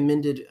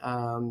recommended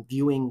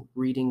viewing,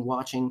 reading,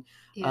 watching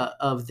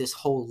of this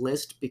whole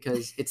list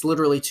because it's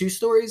literally 2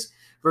 stories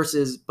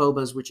versus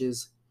Boba's, which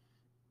is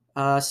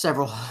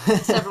several.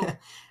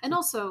 And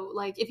also,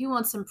 like, if you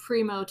want some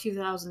primo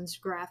 2000s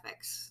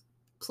graphics,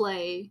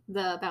 play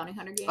the Bounty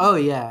Hunter game. Oh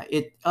yeah,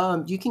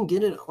 you can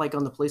get it like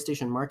on the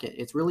PlayStation Market.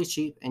 It's really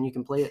cheap, and you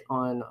can play it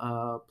on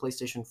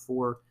PlayStation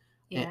 4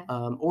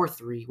 or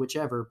 3,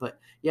 whichever. But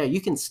yeah,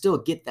 you can still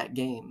get that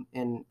game,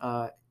 and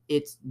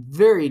it's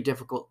very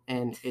difficult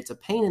and it's a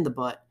pain in the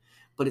butt,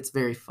 but it's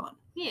very fun.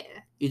 Yeah.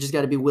 You just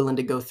got to be willing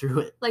to go through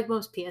it. Like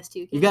most PS2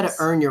 games. You got to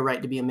earn your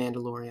right to be a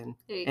Mandalorian.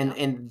 There you go.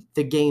 And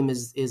the game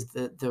is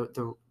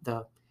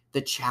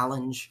the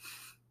challenge.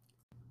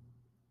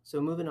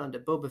 So moving on to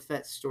Boba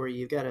Fett's story,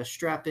 you've got to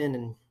strap in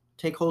and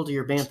take hold of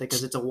your bantha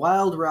because it's a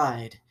wild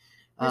ride.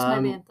 Where's my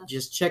bantha?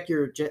 Just check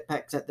your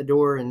jetpacks at the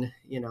door and,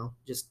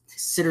 just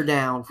sit her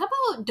down. How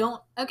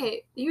about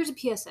okay, here's a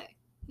PSA.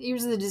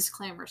 Here's the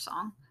disclaimer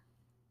song.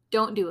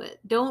 Don't do it.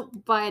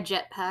 Don't buy a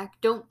jetpack.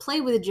 Don't play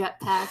with a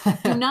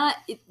jetpack. Do not.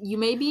 You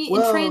may be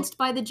entranced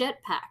by the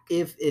jetpack.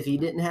 If he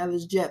didn't have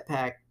his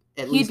jetpack,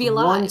 at least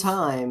one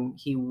time,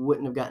 he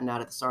wouldn't have gotten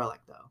out of the Sarlacc,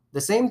 though. The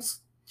same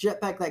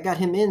jetpack that got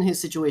him in his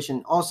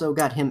situation also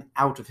got him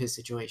out of his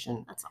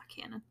situation. That's not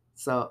canon.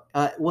 So,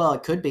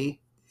 it could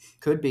be.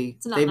 Could be.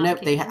 It's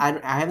not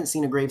canon. I haven't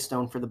seen a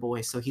gravestone for the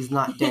boy, so he's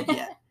not dead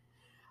yet.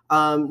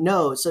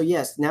 No, so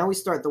yes, now we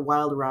start the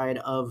wild ride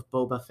of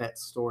Boba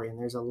Fett's story, and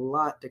there's a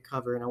lot to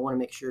cover, and I want to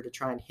make sure to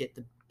try and hit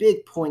the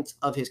big points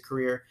of his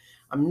career.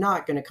 I'm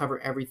not going to cover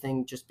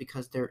everything just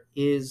because there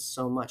is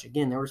so much.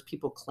 Again, there was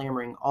people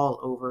clamoring all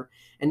over,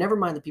 and never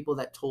mind the people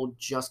that told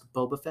just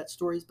Boba Fett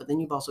stories, but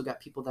then you've also got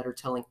people that are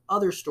telling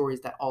other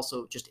stories that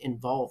also just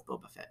involve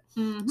Boba Fett.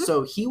 Mm-hmm.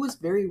 So he was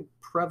very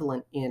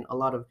prevalent in a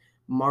lot of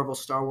Marvel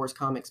Star Wars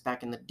comics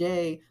back in the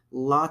day,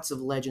 lots of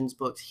Legends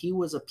books. He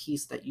was a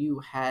piece that you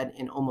had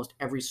in almost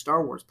every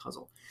Star Wars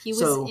puzzle. He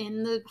was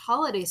in the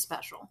holiday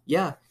special.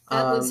 Yeah.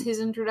 That was his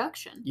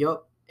introduction.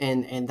 Yep.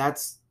 And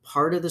that's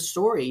part of the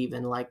story,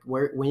 even like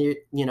where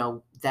did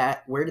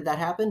that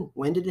happen?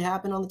 When did it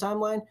happen on the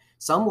timeline?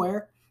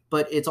 Somewhere,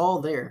 but it's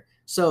all there.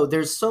 So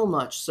there's so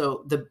much.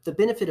 So the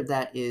benefit of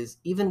that is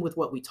even with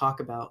what we talk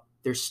about,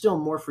 there's still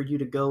more for you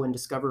to go and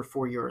discover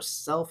for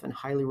yourself, and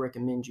highly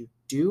recommend you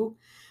do.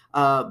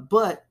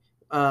 But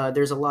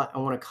there's a lot I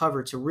want to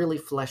cover to really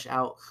flesh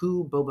out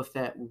who Boba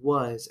Fett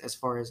was as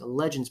far as a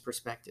Legends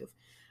perspective.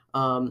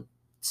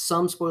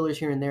 Some spoilers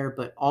here and there,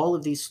 but all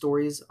of these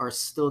stories are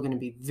still going to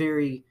be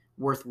very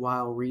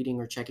worthwhile reading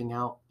or checking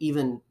out,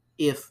 even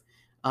if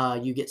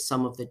you get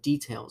some of the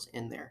details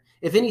in there.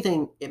 If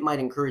anything, it might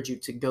encourage you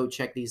to go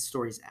check these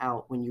stories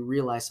out when you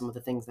realize some of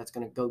the things that's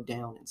going to go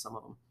down in some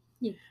of them.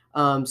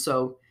 Yeah.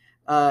 So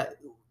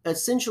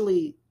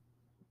essentially,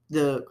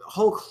 the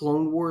whole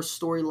Clone Wars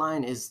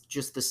storyline is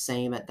just the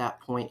same at that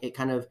point.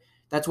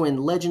 That's when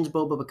Legends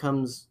Boba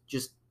becomes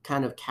just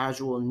kind of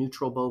casual,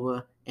 neutral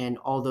Boba, and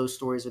all those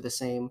stories are the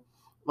same.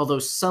 Although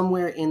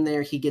somewhere in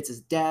there he gets his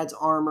dad's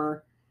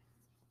armor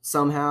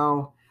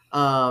somehow.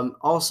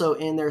 Also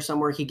in there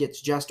somewhere he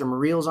gets Jaster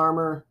Muriel's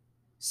armor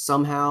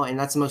somehow, and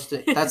that's supposed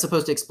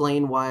to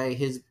explain why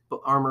his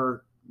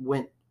armor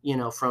went,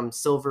 from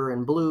silver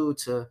and blue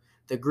to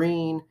the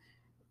green.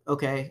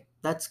 Okay,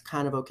 that's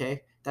kind of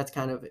okay. That's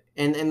kind of,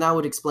 and that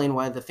would explain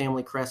why the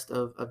family crest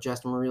of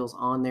Jaster Muriel's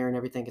on there and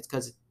everything. It's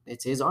because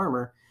it's his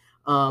armor.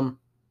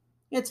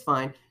 It's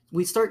fine.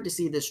 We start to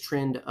see this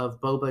trend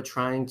of Boba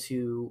trying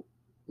to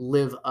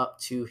live up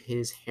to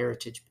his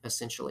heritage,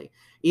 essentially,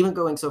 even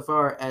going so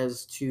far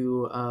as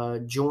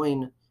to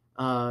join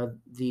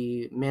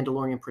the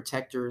Mandalorian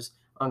protectors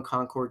on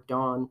Concord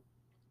Dawn,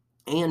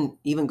 and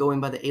even going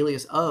by the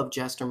alias of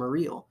Jaster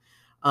Muriel.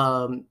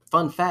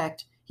 Fun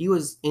fact, he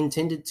was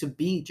intended to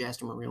be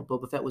Jaster Muriel.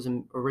 Boba Fett was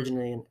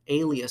originally an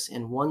alias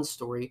in one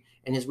story,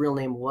 and his real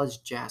name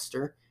was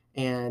Jaster.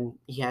 And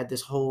he had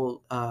this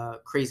whole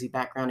crazy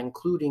background,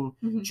 including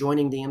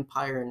joining the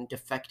Empire and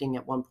defecting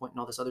at one point and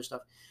all this other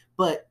stuff.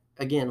 But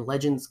again,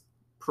 Legends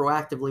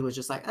proactively was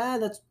just like,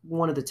 that's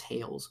one of the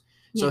tales.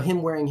 Yeah. So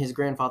him wearing his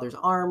grandfather's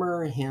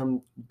armor,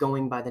 him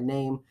going by the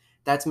name,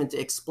 that's meant to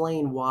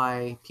explain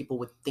why people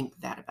would think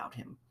that about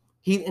him.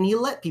 He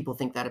let people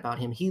think that about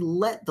him. He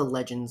let the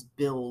legends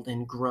build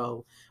and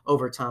grow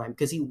over time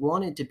because he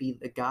wanted to be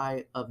the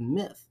guy of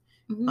myth.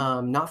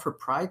 Not for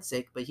pride's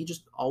sake, but he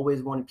just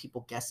always wanted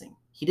people guessing.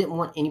 He didn't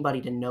want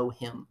anybody to know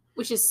him.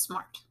 Which is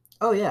smart.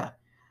 Oh, yeah.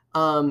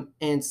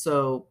 And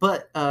so,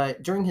 but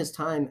during his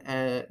time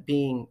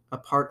being a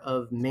part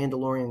of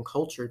Mandalorian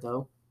culture,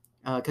 though,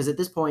 because at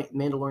this point,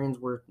 Mandalorians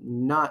were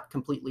not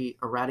completely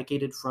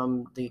eradicated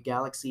from the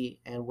galaxy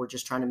and were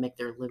just trying to make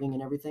their living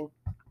and everything.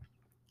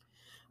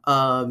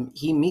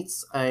 He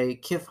meets a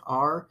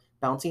Kif-R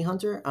bounty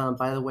hunter.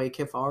 By the way,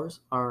 Kif-Rs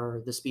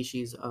are the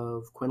species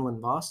of Quinlan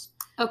Vos.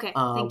 Okay,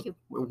 thank you.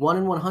 1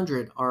 in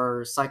 100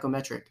 are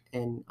psychometric,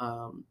 and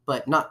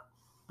but not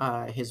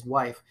his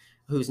wife,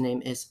 whose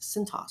name is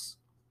Cintas.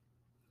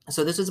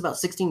 So this is about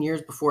 16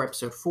 years before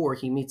Episode 4.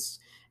 He meets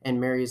and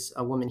marries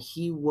a woman.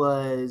 He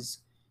was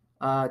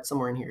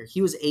somewhere in here.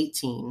 He was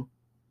 18.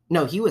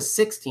 No, he was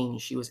 16.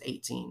 She was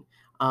 18.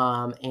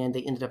 And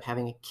they ended up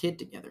having a kid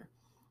together.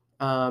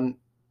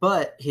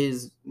 But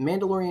his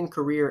Mandalorian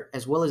career,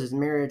 as well as his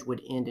marriage,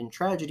 would end in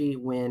tragedy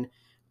when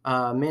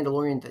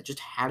Mandalorian that just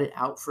had it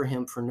out for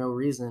him for no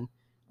reason,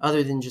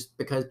 other than just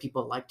because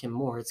people liked him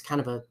more. It's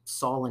kind of a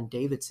Saul and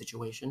David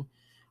situation.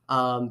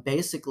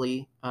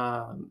 Basically,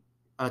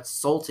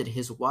 assaulted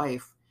his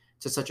wife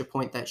to such a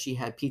point that she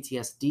had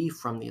PTSD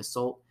from the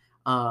assault,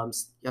 a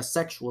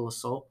sexual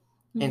assault.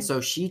 And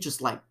so she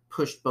just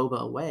pushed Boba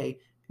away.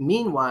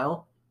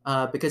 Meanwhile,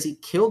 because he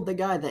killed the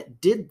guy that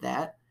did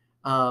that,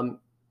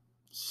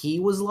 he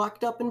was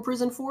locked up in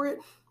prison for it,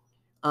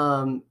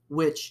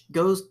 which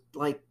goes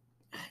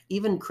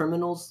even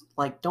criminals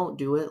don't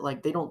do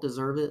it. They don't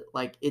deserve it.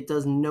 It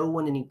does no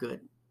one any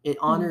good. It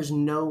honors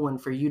no one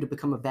for you to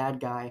become a bad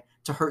guy,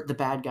 to hurt the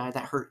bad guy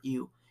that hurt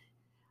you.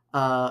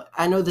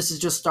 I know this is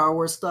just Star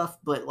Wars stuff,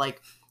 but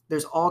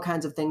there's all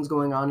kinds of things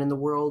going on in the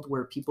world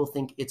where people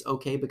think it's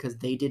okay because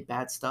they did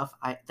bad stuff.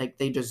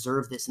 They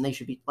deserve this and they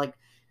should be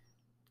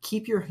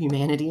keep your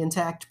humanity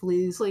intact,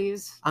 please.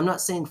 Please. I'm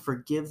not saying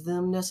forgive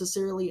them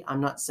necessarily.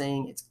 I'm not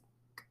saying it's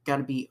got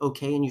to be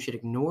okay and you should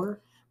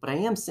ignore, but I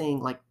am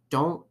saying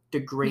don't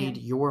degrade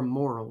your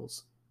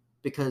morals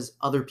because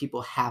other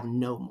people have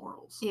no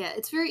morals. Yeah,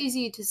 it's very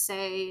easy to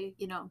say,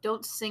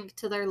 don't sink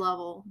to their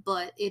level,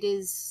 but it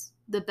is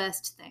the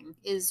best thing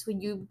is when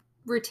you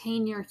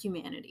retain your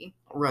humanity.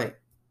 Right.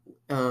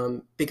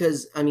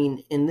 Because,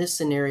 in this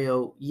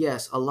scenario,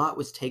 yes, a lot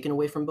was taken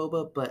away from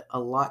Boba, but a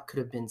lot could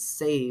have been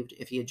saved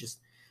if he had just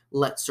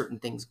let certain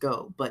things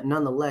go. But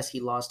nonetheless, he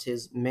lost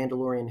his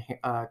Mandalorian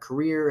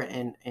career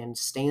and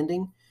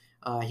standing.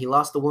 He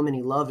lost the woman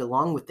he loved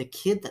along with the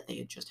kid that they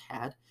had just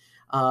had.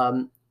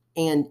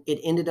 And it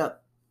ended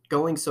up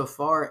going so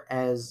far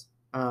as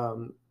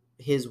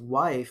his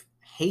wife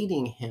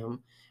hating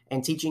him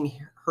and teaching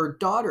her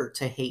daughter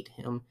to hate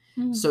him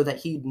so that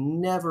he'd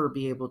never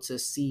be able to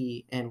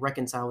see and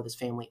reconcile with his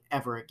family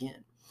ever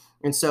again.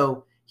 And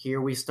so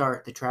here we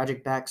start the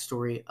tragic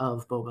backstory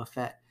of Boba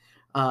Fett.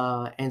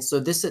 And so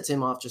this sets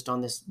him off just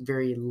on this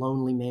very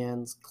lonely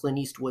man's Clint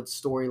Eastwood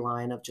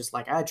storyline of just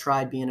I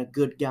tried being a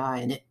good guy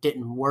and it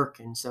didn't work.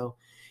 And so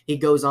he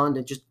goes on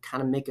to just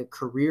kind of make a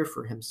career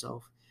for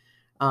himself.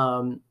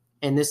 And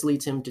this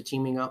leads him to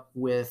teaming up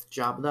with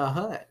Jabba the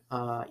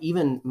Hutt,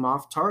 even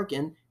Moff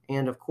Tarkin,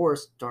 and of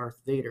course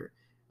Darth Vader.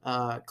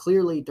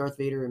 clearly Darth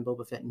Vader and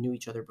Boba Fett knew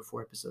each other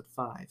before Episode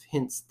 5,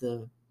 hence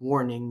the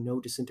warning, no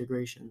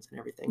disintegrations and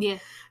everything. Yeah.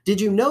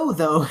 Did you know,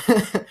 though,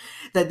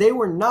 that they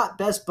were not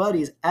best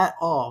buddies at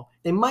all?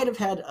 They might have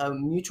had a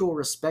mutual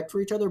respect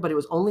for each other, but it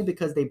was only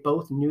because they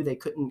both knew they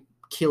couldn't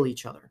kill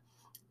each other,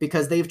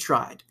 because they've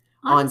tried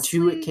on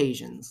 2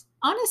 occasions.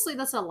 Honestly,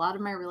 that's a lot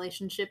of my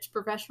relationships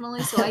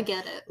professionally, so I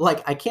get it.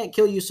 Like, I can't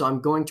kill you, so I'm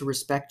going to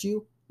respect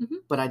you,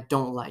 but I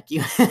don't like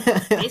you.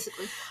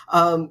 Basically.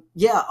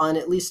 Yeah, on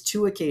at least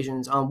 2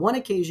 occasions. On one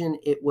occasion,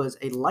 it was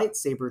a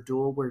lightsaber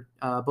duel where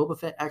Boba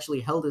Fett actually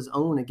held his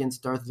own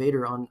against Darth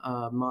Vader on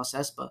Mos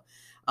Espa,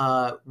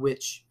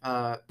 which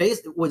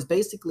was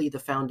basically the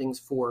foundings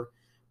for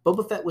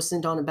Boba Fett was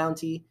sent on a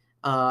bounty,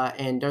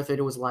 and Darth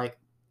Vader was like,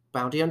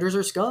 bounty hunters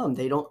are scum.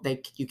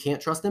 You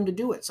can't trust them to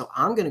do it, so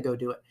I'm going to go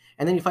do it.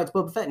 And then he fights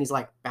Boba Fett, and he's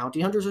like,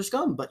 bounty hunters are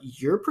scum, but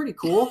you're pretty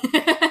cool.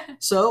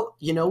 So,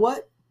 you know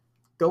what?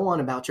 Go on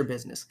about your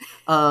business.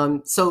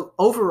 So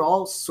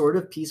overall, sort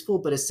of peaceful,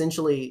 but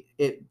essentially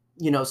it,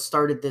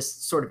 started this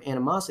sort of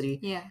animosity.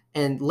 Yeah.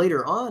 And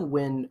later on,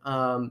 when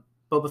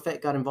Boba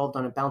Fett got involved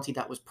on a bounty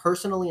that was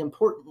personally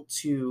important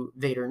to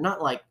Vader,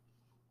 not like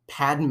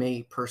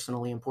Padme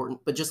personally important,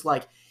 but just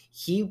like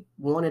he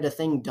wanted a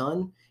thing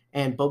done,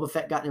 and Boba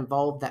Fett got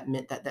involved, that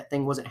meant that that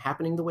thing wasn't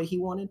happening the way he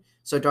wanted.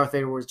 So Darth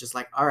Vader was just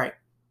like, all right,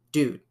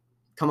 dude,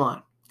 come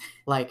on.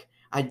 Like,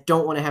 I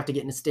don't want to have to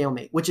get in a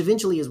stalemate, which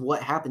eventually is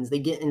what happens. They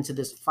get into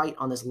this fight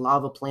on this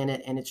lava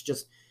planet, and it's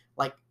just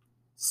like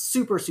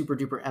super, super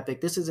duper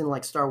epic. This is in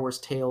like Star Wars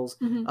Tales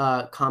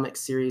comic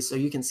series, so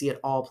you can see it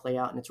all play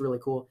out, and it's really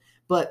cool.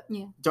 But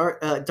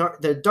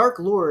the Dark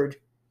Lord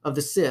of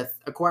the Sith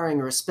acquiring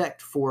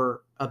respect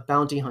for a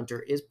bounty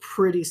hunter is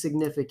pretty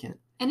significant.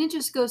 And it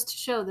just goes to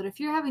show that if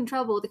you're having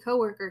trouble with a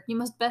coworker, you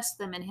must best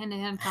them in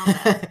hand-to-hand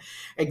combat.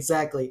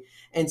 Exactly.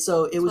 And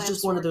so it was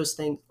just one of those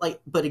things,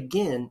 but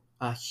again,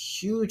 a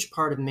huge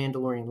part of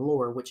Mandalorian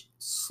lore, which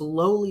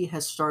slowly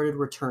has started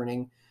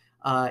returning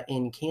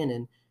in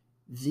canon.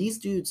 These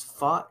dudes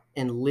fought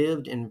and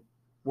lived and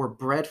were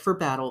bred for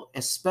battle,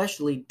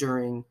 especially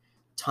during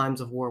times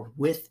of war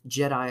with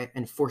Jedi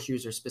and Force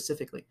users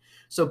specifically.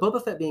 So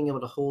Boba Fett being able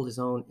to hold his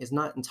own is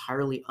not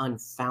entirely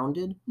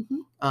unfounded,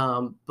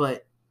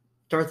 but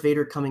Darth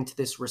Vader coming to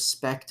this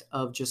respect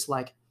of just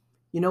like,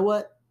 you know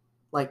what?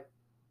 Like,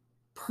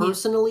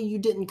 personally, you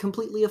didn't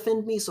completely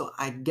offend me, so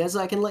I guess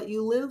I can let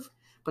you live.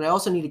 But I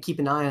also need to keep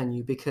an eye on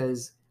you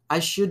because I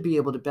should be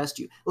able to best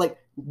you. Like,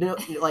 no,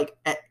 like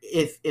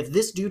if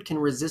this dude can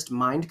resist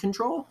mind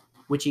control,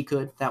 which he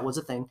could, that was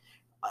a thing.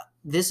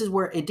 This is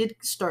where it did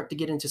start to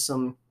get into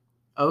some,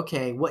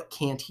 okay, what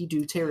can't he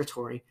do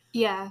territory.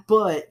 Yeah.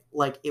 But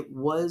like it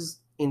was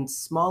in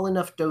small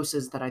enough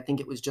doses that I think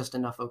it was just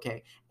enough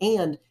okay.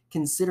 And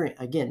considering,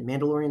 again,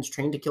 Mandalorians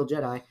trained to kill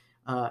Jedi.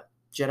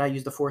 Jedi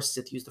use the Force,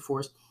 Sith use the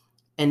Force.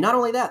 And not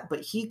only that,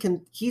 but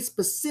he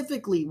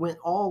specifically went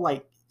all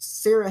like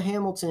Sarah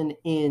Hamilton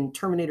in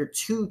Terminator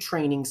 2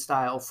 training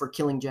style for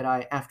killing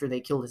Jedi after they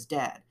killed his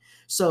dad.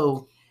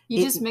 So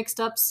you just mixed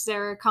up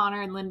Sarah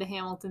Connor and Linda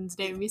Hamilton's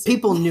names.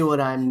 People knew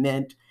what I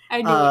meant.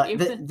 I knew what you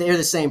meant. They're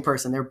the same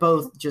person. They're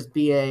both just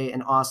BA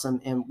and awesome,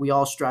 and we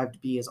all strive to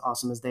be as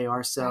awesome as they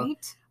are. So,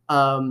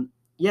 right?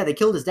 Yeah, they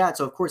killed his dad.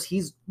 So, of course,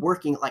 he's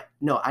working like,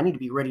 no, I need to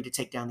be ready to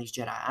take down these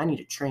Jedi. I need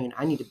to train.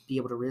 I need to be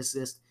able to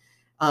resist.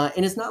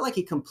 And it's not like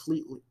he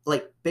completely,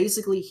 like,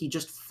 basically he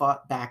just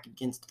fought back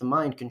against the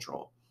mind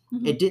control.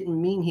 It didn't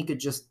mean he could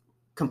just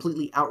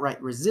completely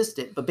outright resist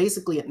it, but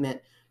basically it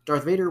meant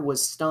Darth Vader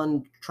was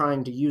stunned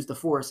trying to use the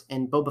Force,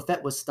 and Boba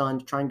Fett was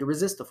stunned trying to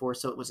resist the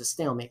Force, so it was a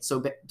stalemate.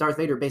 So Darth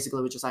Vader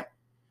basically was just like,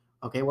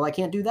 okay, well, I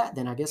can't do that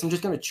then. I guess I'm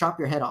just going to chop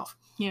your head off.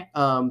 Yeah.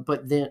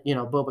 But then,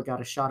 Boba got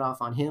a shot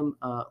off on him,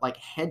 like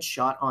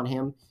headshot on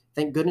him.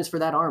 Thank goodness for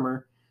that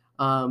armor.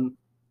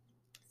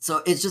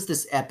 So it's just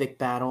this epic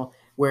battle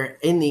where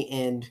in the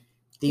end,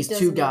 these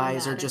two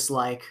guys are just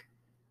like,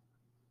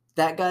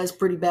 that guy's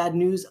pretty bad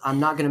news. I'm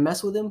not going to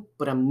mess with him,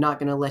 but I'm not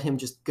going to let him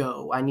just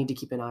go. I need to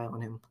keep an eye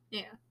on him.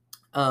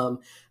 Yeah.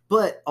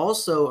 But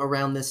also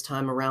around this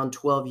time, around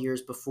 12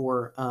 years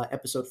before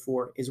Episode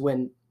 4, is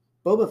when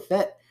Boba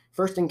Fett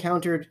first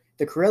encountered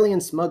the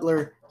Corellian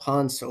smuggler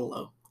Han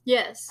Solo.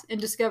 Yes, and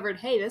discovered,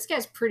 hey, this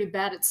guy's pretty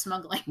bad at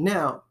smuggling.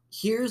 Now,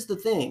 here's the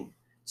thing.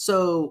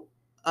 So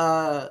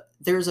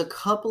there's a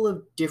couple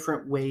of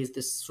different ways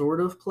this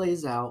sort of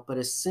plays out, but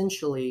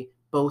essentially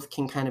both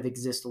can kind of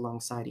exist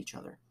alongside each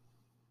other.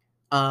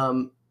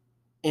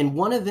 In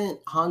one event,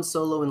 Han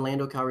Solo and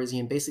Lando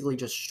Calrissian basically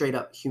just straight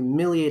up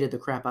humiliated the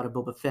crap out of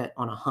Boba Fett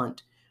on a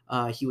hunt.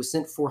 He was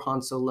sent for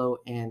Han Solo,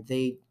 and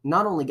they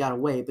not only got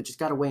away, but just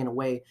got away in a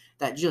way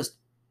that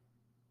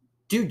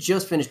dude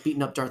just finished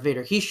beating up Darth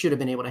Vader. He should have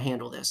been able to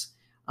handle this.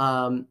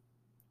 And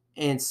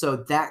so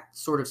that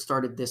sort of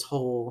started this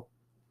whole,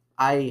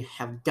 I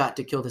have got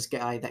to kill this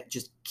guy that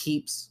just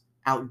keeps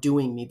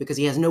outdoing me because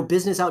he has no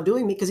business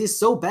outdoing me because he's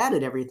so bad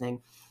at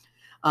everything.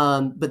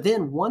 But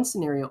then one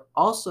scenario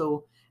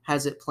also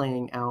has it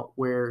playing out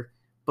where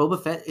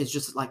Boba Fett is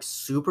just like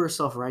super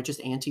self-righteous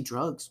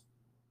anti-drugs.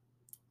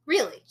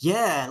 Really?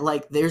 Yeah,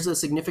 like there's a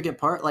significant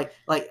part, like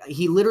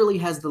he literally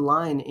has the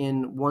line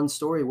in one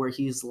story where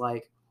he's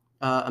like,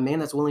 a man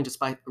that's willing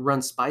to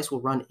run spice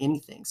will run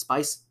anything.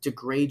 Spice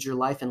degrades your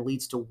life and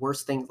leads to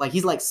worse things. Like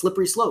he's like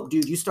slippery slope,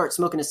 dude. You start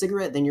smoking a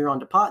cigarette, then you're on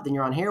to pot, then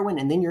you're on heroin,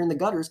 and then you're in the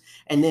gutters,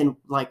 and then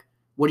like,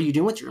 what are you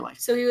doing with your life?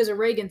 So he was a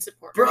Reagan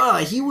supporter.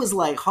 Bruh, he was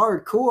like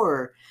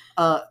hardcore.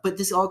 But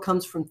this all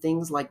comes from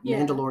things like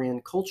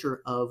Mandalorian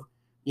culture of,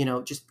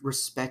 just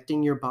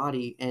respecting your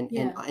body and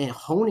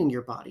honing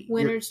your body.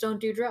 Winners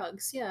don't do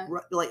drugs. Yeah.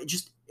 Like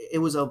just, it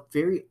was a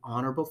very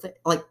honorable thing.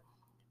 Like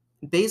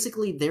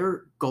basically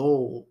their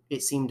goal,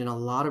 it seemed in a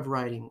lot of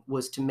writing,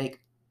 was to make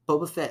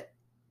Boba Fett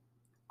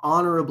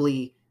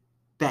honorably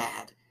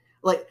bad.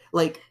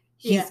 Like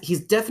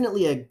he's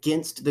definitely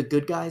against the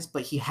good guys,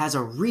 but he has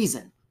a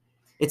reason.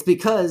 It's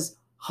because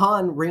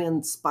Han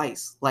ran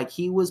spice. Like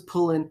he was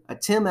pulling a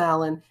Tim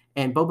Allen,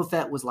 and Boba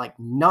Fett was like,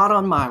 not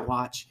on my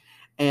watch.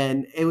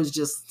 And it was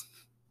just,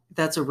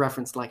 that's a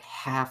reference like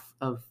half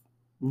of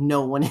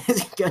no one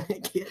is going to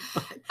get.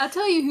 But I'll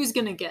tell you who's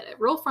going to get it.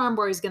 Rolf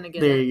Farnborough is going to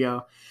get it. There you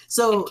go.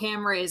 So and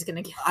Cam Ray is going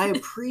to get it. I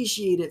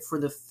appreciate it for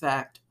the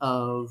fact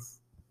of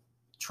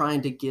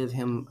trying to give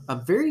him a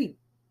very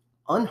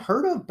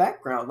unheard of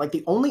background. Like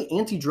the only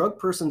anti-drug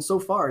person so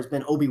far has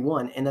been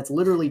Obi-Wan, and that's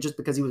literally just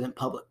because he was in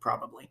public,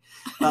 probably,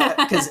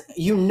 because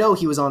he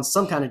was on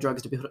some kind of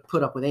drugs to be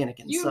put up with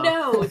Anakin. You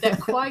know that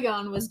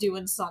Qui-Gon was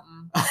doing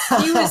something.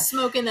 He was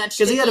smoking that shit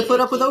because he had to put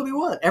up with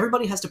Obi-Wan.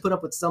 Everybody has to put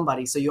up with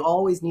somebody, so you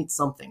always need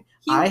something.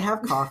 I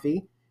have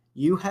coffee.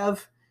 You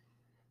have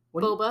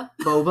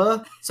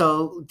Boba.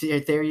 So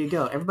there you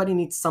go. Everybody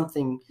needs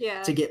something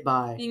to get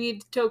by. You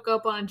need to toke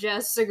up on a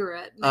jazz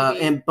cigarette.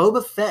 And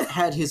Boba Fett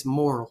had his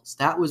morals.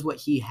 That was what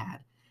he had.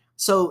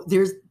 So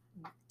there's,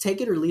 take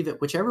it or leave it,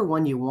 whichever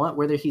one you want,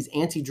 whether he's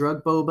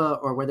anti-drug Boba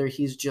or whether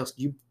he's just,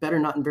 you better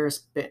not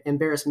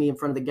embarrass me in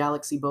front of the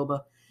galaxy Boba.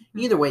 Mm-hmm.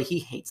 Either way, he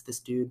hates this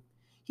dude.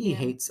 He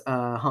hates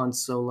Han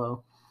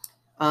Solo.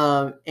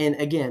 And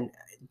again,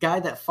 guy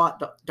that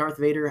fought Darth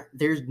Vader,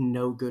 there's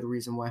no good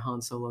reason why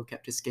Han Solo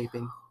kept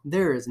escaping.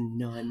 There is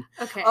none.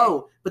 Okay.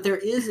 Oh, but there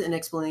is an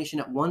explanation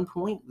at one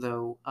point,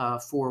 though,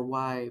 for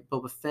why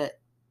Boba Fett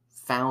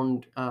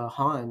found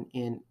Han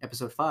in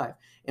Episode 5.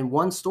 In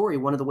one story,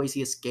 one of the ways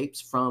he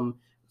escapes from...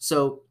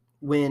 So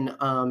when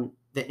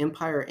the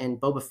Empire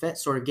and Boba Fett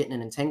sort of get in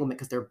an entanglement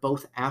because they're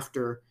both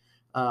after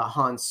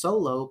Han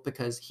Solo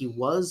because he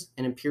was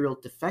an Imperial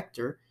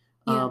defector,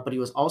 but he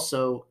was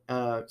also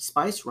a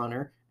spice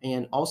runner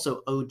and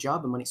also owed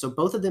Jabba money. So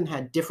both of them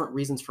had different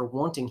reasons for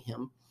wanting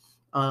him.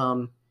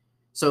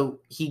 So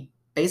he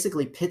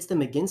basically pits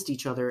them against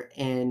each other,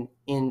 and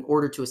in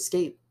order to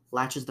escape,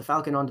 latches the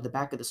Falcon onto the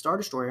back of the Star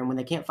Destroyer. And when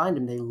they can't find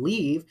him, they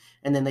leave,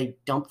 and then they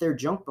dump their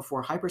junk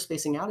before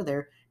hyperspacing out of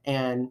there,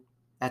 and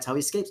that's how he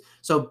escapes.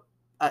 So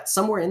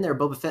somewhere in there,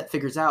 Boba Fett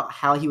figures out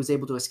how he was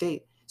able to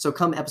escape. So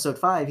come Episode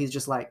 5, he's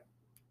just like,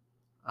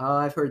 oh,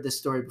 I've heard this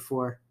story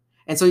before.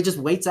 And so he just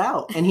waits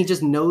out, and he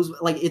just knows,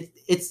 like,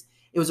 it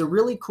was a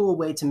really cool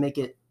way to make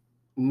it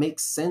make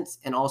sense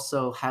and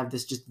also have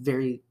this just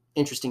very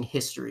interesting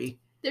history.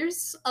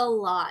 There's a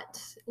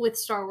lot with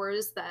Star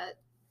Wars that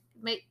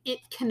it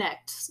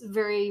connects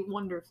very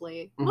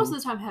wonderfully. Mm-hmm. Most of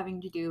the time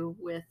having to do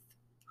with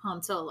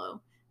Han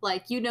Solo.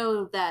 Like,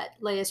 that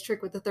Leia's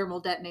trick with the thermal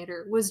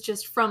detonator was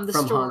just from the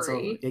story. Han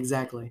Solo.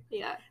 Exactly.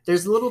 Yeah.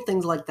 There's little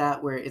things like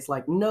that where it's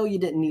like, no, you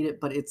didn't need it,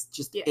 but it's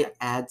just, it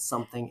adds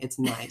something. It's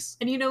nice.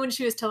 And when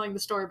she was telling the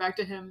story back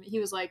to him, he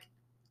was like,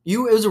 it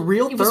was a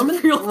real thermal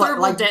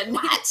detonator.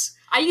 What?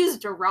 I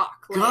used a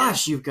rock.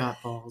 Gosh, you've got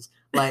balls.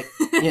 Like,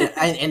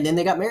 and then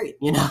they got married,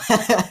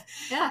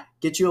 Yeah.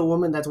 Get you a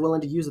woman that's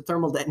willing to use a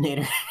thermal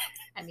detonator.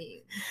 I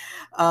mean,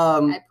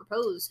 I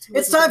proposed.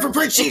 It's time for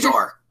Prince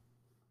Xizor.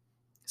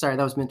 Sorry,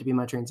 that was meant to be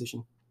my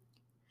transition.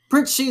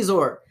 Prince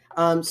Xizor.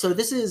 So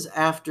this is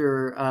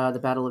after the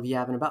Battle of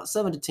Yavin, about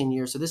 7 to 10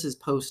 years. So this is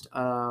post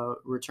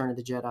Return of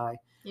the Jedi.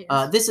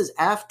 Yes. This is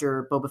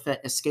after Boba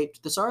Fett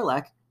escaped the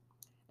Sarlacc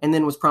and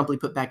then was promptly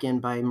put back in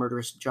by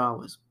murderous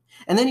Jawas.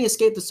 And then he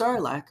escaped the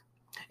Sarlacc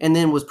and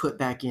then was put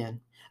back in.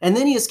 And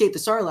then he escaped the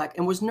Sarlacc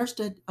and was nursed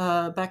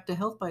back to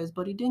health by his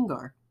buddy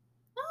Dengar.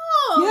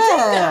 Oh,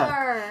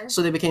 yeah. Dengar!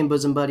 So they became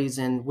bosom buddies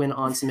and went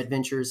on some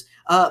adventures.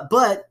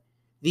 But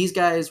these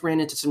guys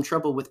ran into some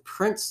trouble with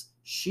Prince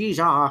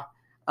Xizor,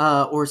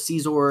 or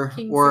Caesar,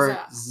 King or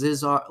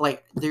Zizar.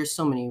 Like, there's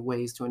so many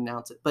ways to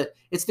announce it. But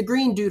it's the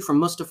green dude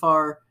from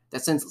Mustafar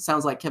that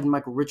sounds like Kevin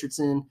Michael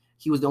Richardson.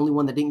 He was the only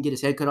one that didn't get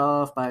his head cut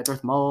off by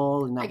Darth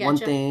Maul and that one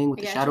thing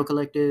with the Shadow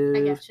Collective.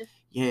 I gotcha.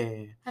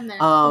 Yeah. I'm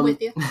there. I'm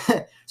with you.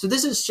 So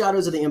this is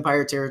Shadows of the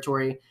Empire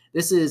territory.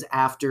 This is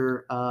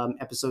after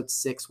Episode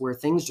 6, where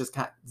things just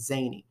got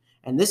zany.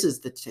 And this is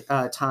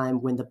the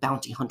time when the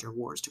Bounty Hunter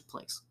Wars took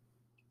place.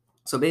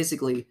 So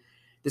basically,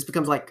 this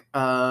becomes like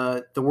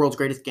the world's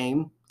greatest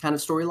game kind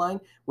of storyline,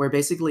 where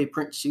basically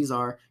Prince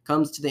Xizor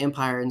comes to the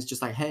Empire and is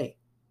just like, hey,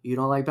 you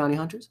don't like bounty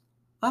hunters?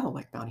 I don't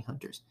like bounty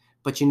hunters.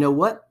 But you know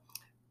what?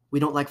 We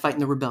don't like fighting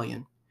the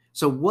rebellion.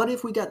 So what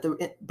if we got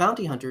the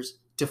bounty hunters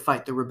to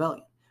fight the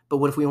rebellion? But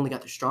what if we only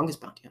got the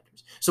strongest bounty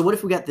hunters? So what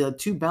if we got the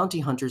 2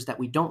 bounty hunters that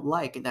we don't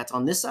like, that's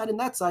on this side and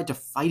that side, to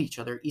fight each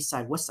other, east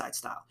side, west side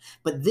style?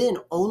 But then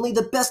only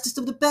the bestest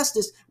of the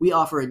bestest, we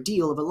offer a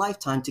deal of a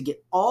lifetime to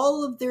get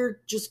all of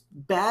their just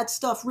bad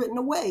stuff written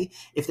away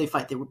if they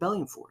fight the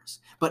rebellion for us.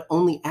 But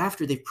only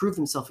after they've proved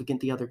themselves against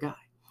the other guy.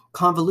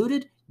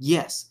 Convoluted?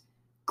 Yes.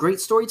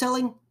 Great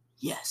storytelling?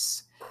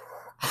 Yes.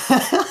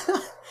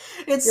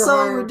 It's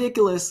so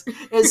ridiculous.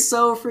 It's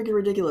so freaking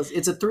ridiculous.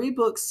 It's a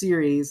 3-book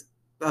series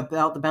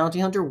about the Bounty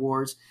Hunter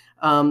Wars,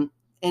 and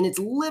it's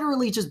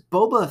literally just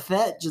Boba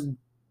Fett just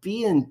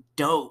being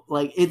dope.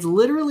 Like, it's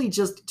literally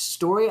just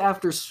story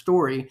after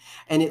story,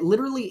 and it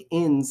literally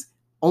ends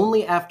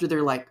only after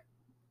they're like,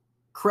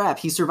 crap,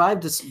 he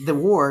survived the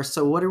war,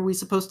 so what are we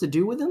supposed to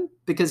do with him?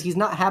 Because he's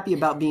not happy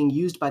about being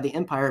used by the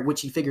Empire,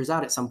 which he figures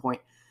out at some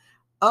point.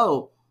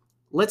 Oh,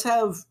 let's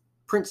have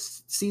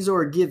Prince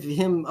Caesar give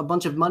him a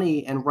bunch of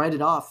money and write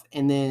it off,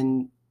 and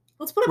then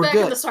let's put him back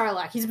in the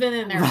Sarlacc. He's been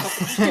in there a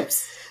couple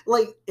times.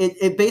 Like,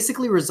 it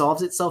basically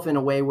resolves itself in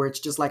a way where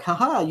it's just like,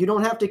 haha, you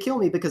don't have to kill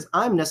me because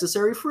I'm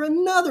necessary for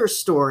another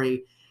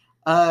story.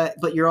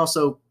 But you're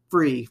also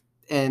free,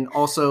 and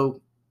also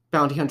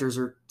bounty hunters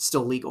are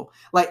still legal.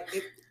 Like,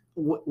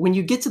 when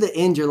you get to the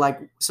end, you're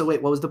like, so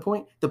wait, what was the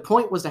point? The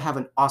point was to have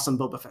an awesome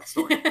Boba Fett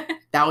story.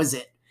 That was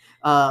it.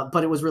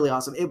 But it was really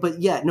awesome.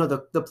 But yeah, no,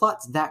 the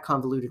plot's that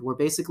convoluted where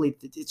basically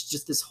it's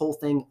just this whole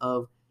thing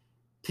of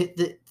pit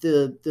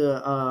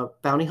the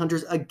bounty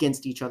hunters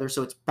against each other.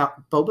 So it's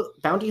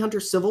bounty hunter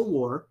civil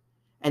war,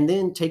 and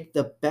then take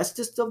the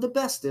bestest of the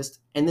bestest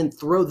and then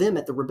throw them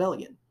at the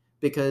rebellion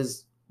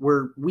because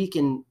we're weak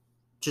and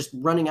just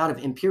running out of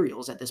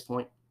Imperials at this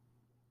point.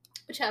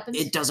 Which happens.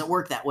 It doesn't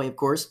work that way, of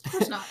course. Of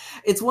course not.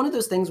 It's one of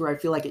those things where I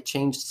feel like it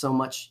changed so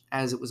much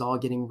as it was all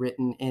getting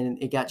written, and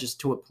it got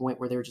just to a point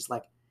where they were just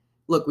like,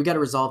 look, we got to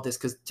resolve this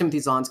because Timothy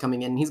Zahn's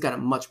coming in and he's got a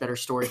much better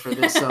story for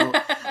this. So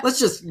let's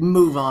just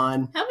move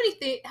on. How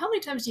many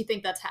times do you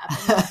think that's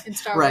happened in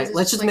Star Wars? Right.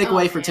 Let's just make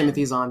way for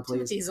Timothy Zahn,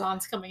 please. Timothy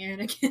Zahn's coming in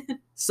again.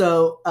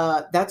 So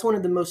that's one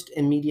of the most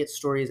immediate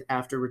stories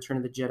after Return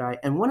of the Jedi.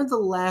 And one of the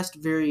last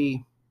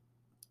very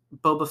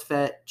Boba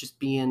Fett just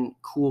being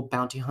cool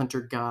bounty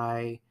hunter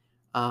guy,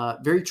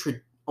 very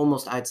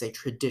almost I'd say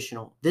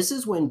traditional. This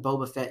is when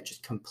Boba Fett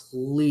just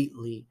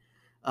completely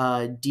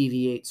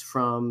deviates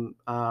from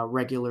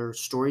regular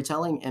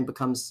storytelling and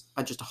becomes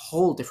just a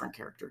whole different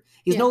character.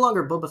 He's no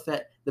longer Boba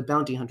Fett the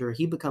bounty hunter.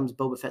 He becomes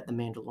Boba Fett the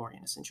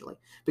Mandalorian, essentially,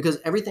 because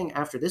everything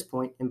after this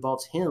point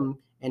involves him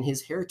and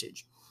his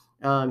heritage.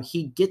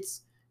 He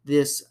gets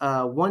this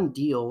one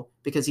deal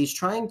because he's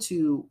trying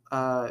to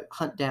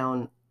hunt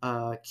down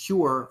a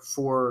cure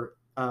for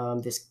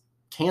this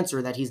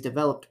cancer that he's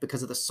developed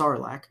because of the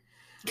Sarlacc.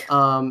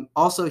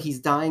 Also,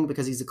 he's dying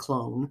because he's a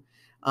clone.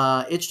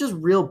 It's just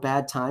real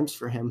bad times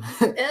for him.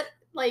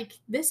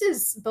 This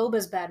is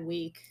Boba's bad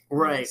week,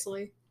 right?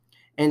 Honestly.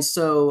 And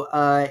so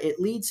it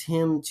leads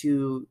him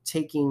to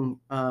taking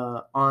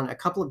on a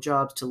couple of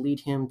jobs to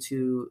lead him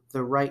to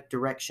the right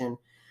direction.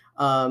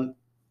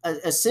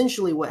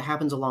 Essentially, what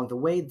happens along the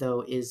way,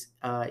 though, is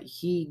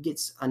he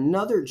gets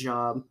another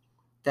job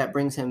that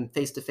brings him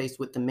face to face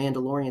with the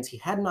Mandalorians he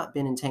had not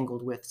been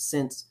entangled with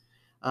since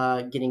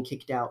getting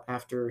kicked out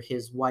after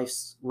his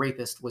wife's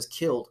rapist was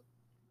killed.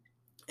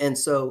 And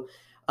so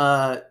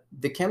the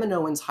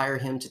Kaminoans hire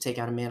him to take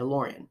out a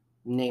Mandalorian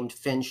named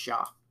Finn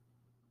Shaw.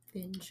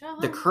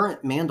 The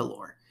current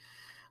Mandalore.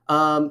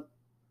 And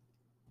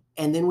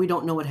then we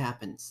don't know what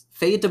happens.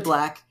 Fade to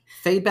black,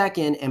 fade back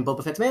in, and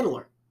Boba Fett's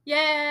Mandalore.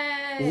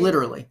 Yay!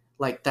 Literally.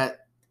 Like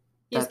that.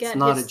 That's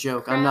not a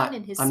joke. I'm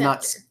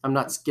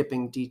not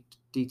skipping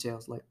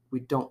details. Like we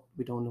don't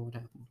know what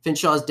happened. Finn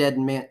Shaw's dead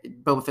and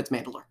Boba Fett's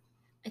Mandalore.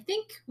 I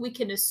think we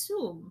can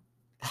assume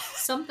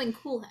something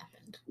cool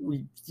happened.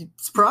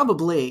 It's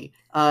probably.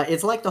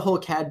 It's like the whole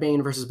Cad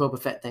Bane versus Boba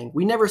Fett thing.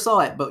 We never saw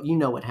it, but you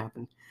know what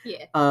happened.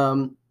 Yeah.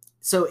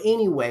 So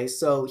anyway,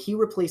 so he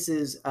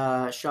replaces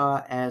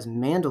Shaw as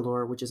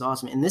Mandalore, which is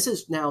awesome. And this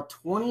is now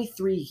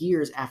 23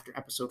 years after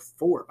Episode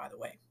 4, by the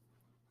way.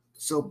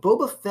 So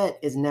Boba Fett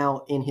is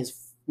now in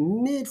his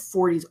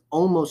mid-40s,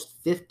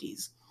 almost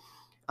 50s.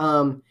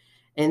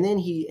 And then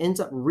he ends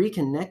up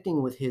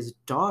reconnecting with his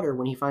daughter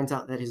when he finds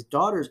out that his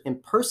daughter's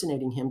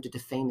impersonating him to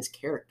defame his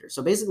character.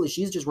 So basically,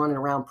 she's just running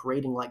around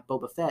parading like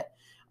Boba Fett,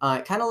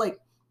 kind of like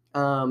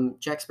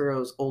Jack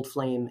Sparrow's old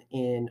flame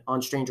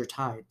on Stranger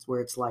Tides, where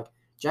it's like,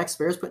 Jack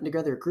Sparrow's putting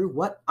together a crew.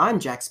 What? I'm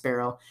Jack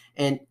Sparrow.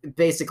 And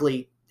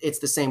basically, it's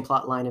the same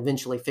plot line,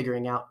 eventually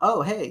figuring out,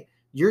 oh, hey,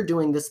 you're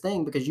doing this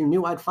thing because you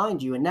knew I'd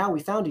find you. And now we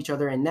found each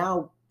other, and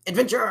now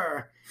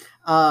adventure.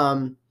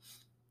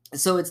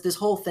 So it's this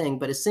whole thing,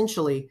 but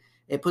essentially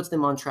it puts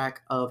them on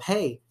track of,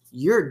 hey,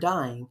 you're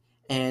dying,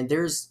 and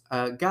there's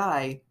a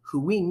guy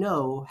who we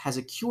know has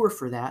a cure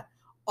for that.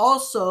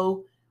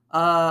 Also,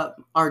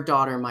 our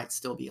daughter might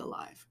still be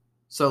alive.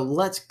 So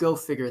let's go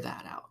figure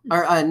that out.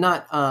 Or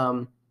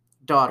not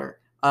daughter.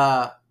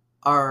 My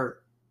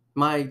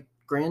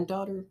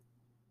granddaughter?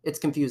 It's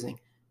confusing.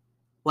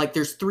 Like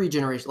there's 3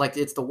 generations. Like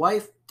it's the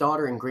wife,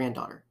 daughter, and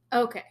granddaughter.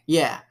 Okay.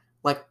 Yeah.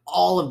 Like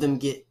all of them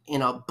get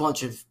in a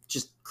bunch of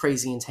just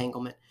crazy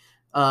entanglement.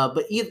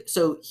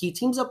 So he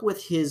teams up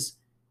with his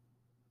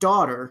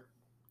daughter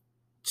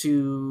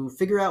to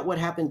figure out what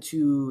happened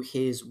to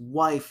his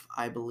wife,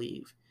 I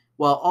believe,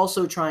 while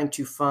also trying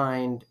to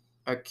find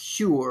a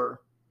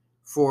cure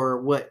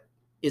for what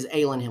is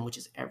ailing him, which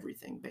is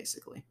everything,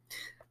 basically.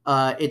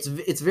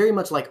 It's very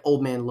much like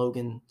Old Man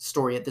Logan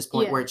story at this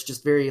point, where it's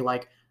just very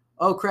like,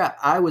 oh crap,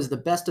 I was the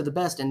best of the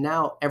best, and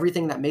now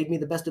everything that made me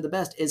the best of the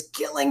best is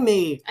killing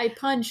me. I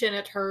punch and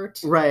it hurt.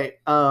 Right.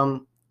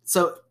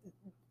 So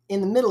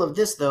in the middle of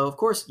this, though, of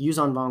course,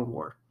 Yuuzhan Vong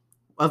War,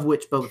 of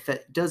which Boba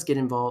Fett does get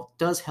involved,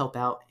 does help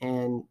out,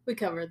 and we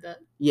covered that.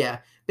 Yeah,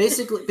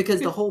 basically, because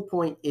the whole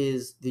point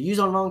is the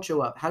Yuuzhan Vong show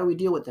up. How do we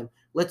deal with them?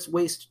 Let's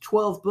waste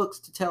 12 books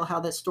to tell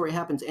how that story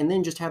happens, and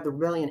then just have the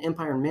Rebellion,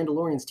 Empire, and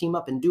Mandalorians team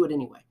up and do it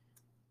anyway.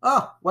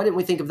 Oh, why didn't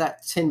we think of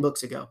that 10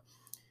 books ago?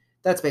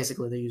 That's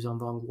basically the Yuuzhan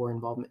Vong War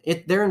involvement.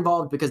 They're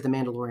involved because the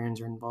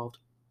Mandalorians are involved.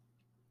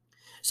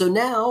 So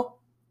now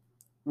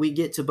we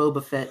get to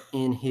Boba Fett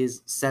in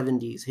his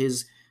 70s.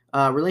 His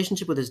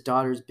relationship with his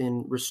daughter's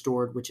been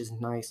restored, which is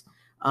nice.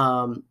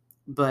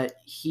 But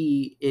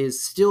he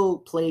is still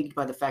plagued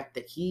by the fact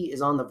that he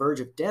is on the verge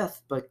of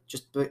death, but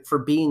for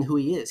being who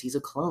he is. He's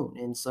a clone.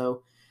 And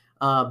so,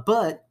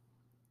 but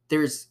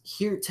there's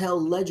here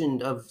tell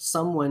legend of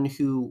someone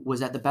who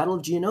was at the Battle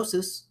of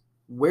Geonosis,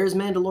 wears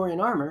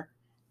Mandalorian armor,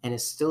 and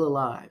is still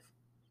alive.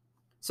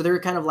 So they were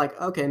kind of like,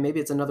 okay, maybe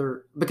it's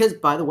another, because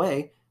by the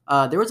way,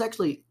 there was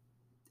actually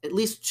at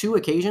least 2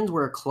 occasions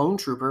where a clone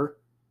trooper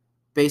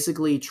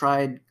basically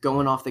tried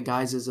going off the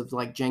guises of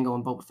like Jango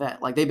and Boba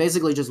Fett. Like they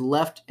basically just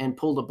left and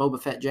pulled a Boba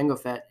Fett, Jango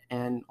Fett,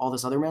 and all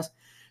this other mess.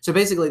 So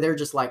basically they're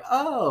just like,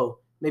 oh,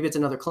 maybe it's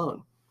another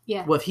clone.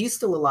 Yeah. Well, if he's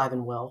still alive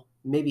and well,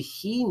 maybe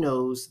he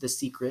knows the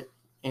secret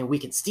and we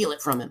can steal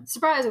it from him.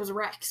 Surprise, it was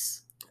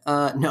Rex.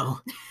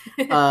 No.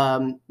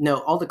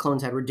 No, all the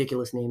clones had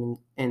ridiculous names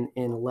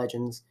in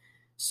Legends.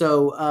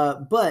 So,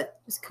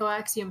 but... It was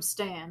Coaxium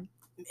Stan.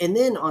 And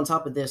then on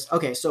top of this,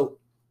 okay, so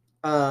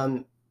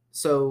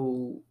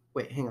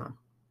wait, hang on.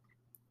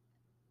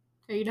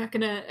 Are you not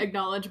going to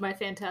acknowledge my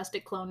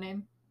fantastic clone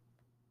name?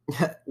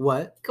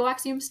 What?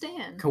 Coaxium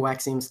Stan.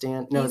 Coaxium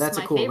Stan. No, that's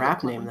a cool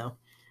rap name, though.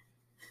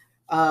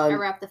 I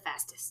rap the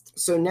fastest.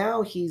 So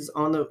now he's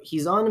on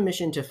a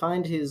mission to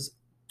find his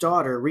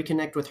daughter,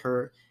 reconnect with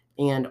her,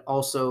 and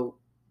also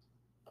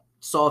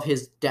solve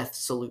his death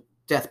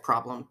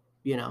problem.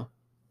 You know,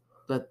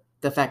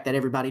 the fact that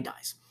everybody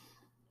dies.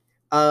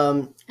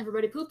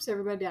 Everybody poops,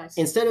 everybody dies.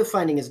 Instead of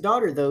finding his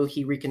daughter, though,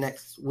 he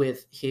reconnects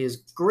with his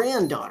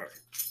granddaughter.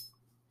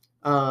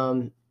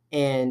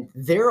 And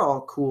they're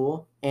all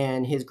cool,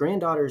 and his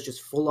granddaughter is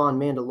just full-on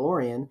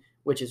Mandalorian,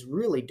 which is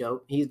really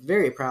dope. He's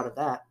very proud of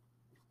that.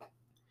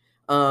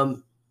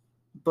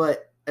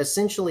 But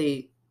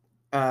essentially,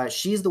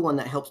 she's the one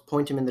that helps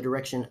point him in the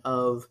direction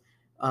of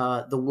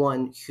the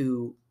one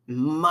who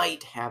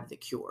might have the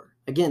cure.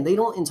 Again, they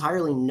don't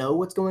entirely know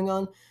what's going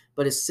on,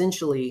 but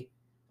essentially,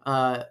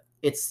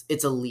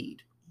 it's a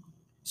lead.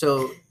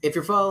 So if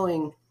you're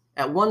following,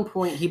 at one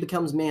point he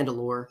becomes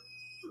Mandalore,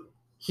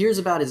 hears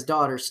about his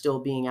daughter still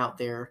being out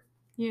there.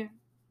 Yeah.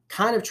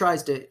 Kind of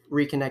tries to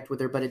reconnect with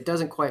her, but it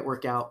doesn't quite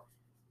work out.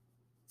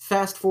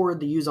 Fast forward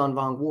the Yuuzhan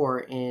Vong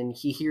War, and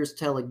he hears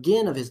tell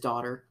again of his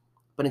daughter,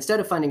 but instead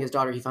of finding his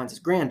daughter, he finds his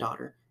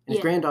granddaughter. And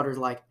his granddaughter's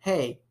like,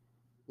 hey,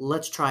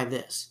 let's try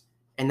this.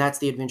 And that's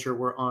the adventure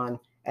we're on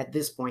at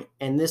this point.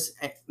 And this,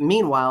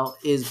 meanwhile,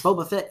 is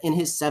Boba Fett in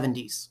his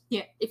 70s.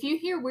 Yeah, if you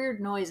hear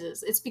weird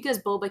noises, it's because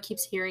Boba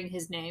keeps hearing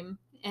his name,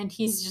 and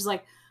he's just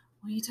like,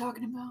 what are you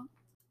talking about?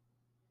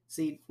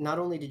 See, not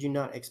only did you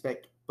not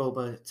expect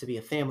Boba to be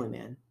a family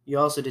man, you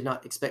also did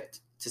not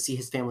expect to see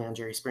his family on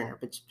Jerry Springer,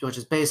 which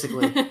is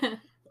basically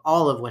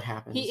all of what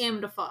happens. He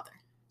aimed a father.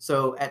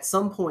 So at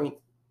some point,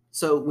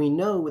 so we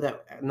know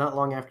that not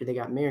long after they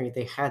got married,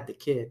 they had the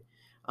kid.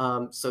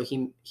 So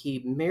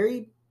he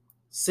married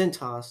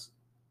Cintas.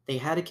 They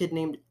had a kid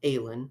named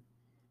Aelin,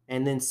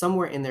 and then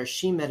somewhere in there,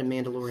 she met a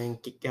Mandalorian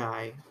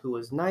guy who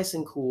was nice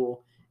and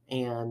cool,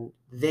 and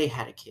they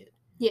had a kid.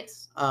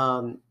 Yes.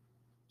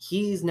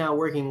 He's now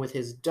working with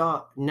his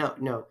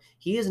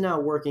he is now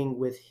working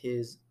with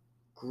his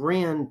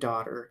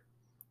granddaughter,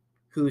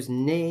 whose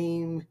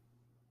name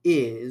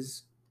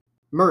is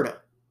Murda.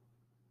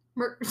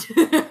 Her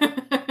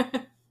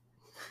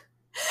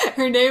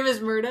name is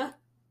Murda?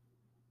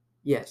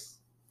 Yes,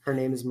 her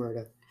name is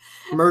Murda.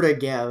 Murda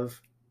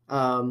Gev.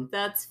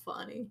 That's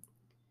funny.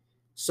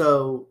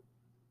 So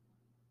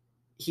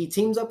he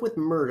teams up with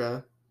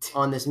Murda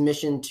on this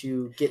mission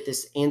to get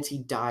this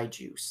anti-dye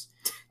juice.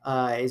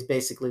 Is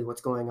basically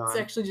what's going on. It's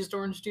actually just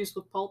orange juice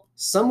with pulp.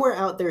 Somewhere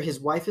out there, his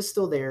wife is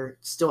still there,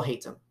 still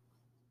hates him.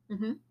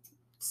 Mm-hmm.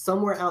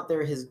 Somewhere out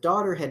there, his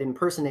daughter had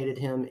impersonated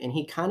him, and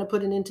he kind of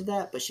put an end to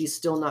that, but she's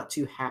still not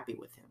too happy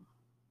with him.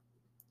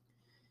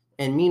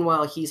 And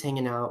meanwhile, he's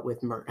hanging out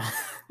with Murda.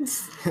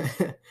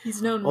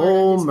 He's known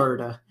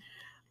Murda.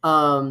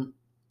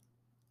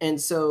 And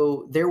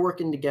so they're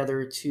working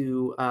together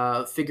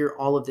to figure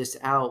all of this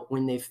out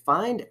when they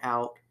find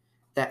out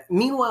that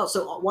meanwhile,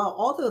 so while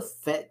all the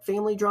Fett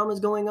family drama is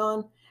going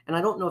on, and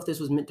I don't know if this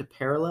was meant to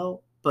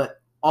parallel,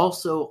 but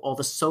also all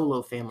the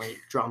Solo family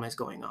drama is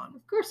going on.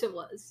 Of course it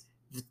was.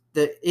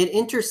 It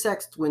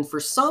intersects when, for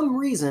some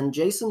reason,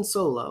 Jacen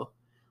Solo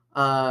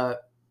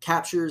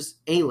captures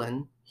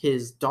Aelin,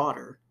 his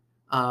daughter,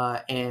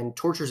 and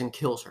tortures and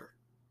kills her,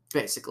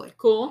 basically.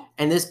 Cool.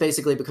 And this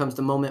basically becomes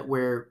the moment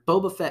where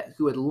Boba Fett,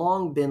 who had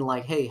long been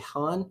like, hey,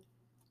 Han,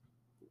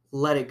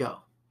 let it go.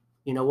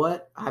 You know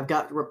what? I've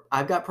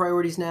got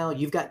priorities now.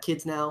 You've got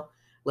kids now.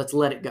 Let's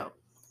let it go.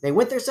 They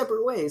went their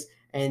separate ways,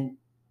 and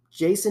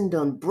Jacen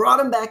done brought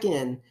him back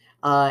in,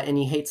 and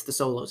he hates the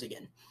Solos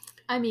again.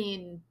 I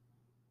mean,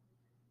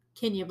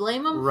 can you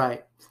blame him?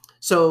 Right.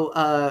 So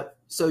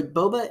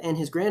Boba and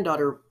his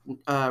granddaughter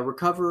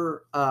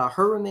recover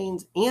her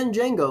remains and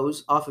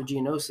Jango's off of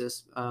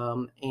Geonosis,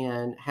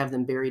 and have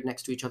them buried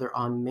next to each other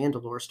on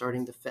Mandalore,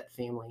 starting the Fett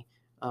family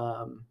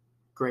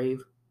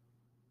grave.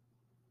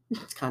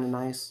 It's kind of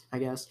nice, I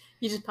guess.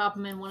 You just pop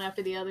them in one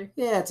after the other.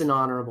 Yeah, it's an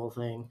honorable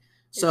thing.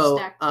 They're So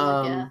stacked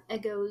like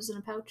Eggos in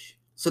a pouch.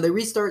 So they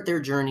restart their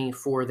journey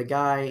for the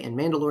guy in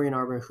Mandalorian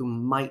armor who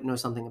might know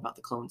something about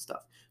the clone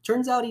stuff.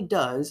 Turns out he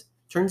does.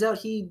 Turns out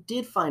he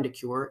did find a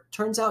cure.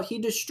 Turns out he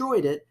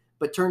destroyed it,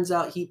 but turns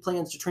out he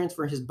plans to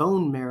transfer his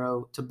bone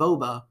marrow to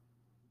Boba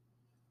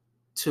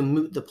to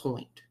moot the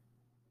point.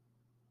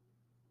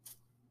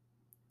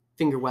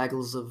 Finger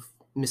waggles of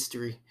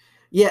mystery.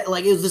 Yeah,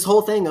 like it was this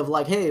whole thing of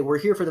like, hey, we're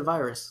here for the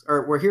virus,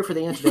 or we're here for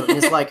the antidote. And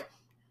it's like,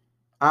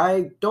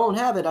 I don't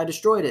have it. I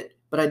destroyed it,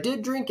 but I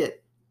did drink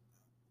it.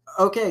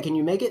 Okay, can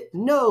you make it?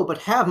 No, but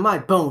have my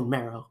bone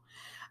marrow.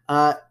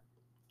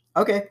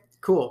 Okay,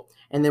 cool.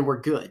 And then we're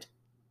good.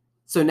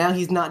 So now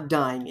he's not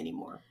dying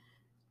anymore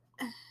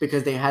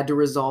because they had to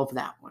resolve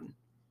that one.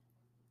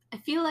 I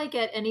feel like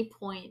at any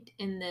point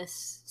in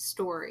this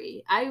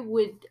story, I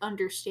would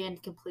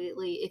understand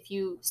completely if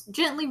you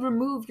gently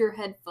remove your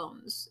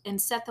headphones and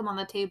set them on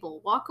the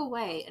table, walk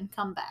away, and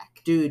come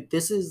back. Dude,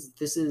 this is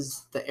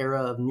the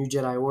era of New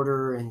Jedi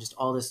Order and just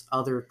all this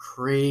other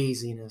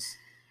craziness.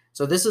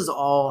 So this is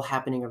all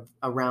happening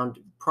around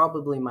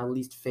probably my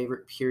least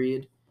favorite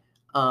period.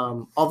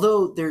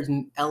 Although there's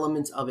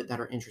elements of it that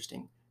are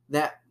interesting.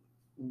 That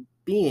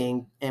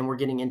being, and we're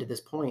getting into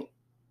this point,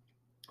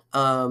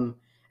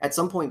 at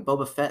some point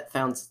Boba Fett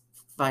finds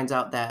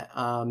out that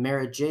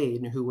Mara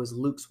Jade, who was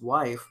Luke's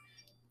wife,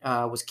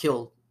 was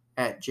killed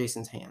at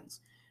Jacen's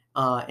hands.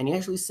 And he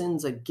actually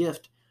sends a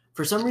gift,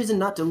 for some reason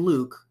not to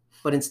Luke,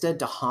 but instead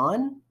to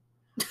Han.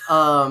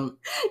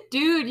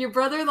 Dude, your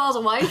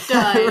brother-in-law's wife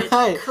died.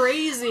 Right.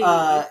 Crazy.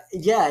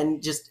 Yeah,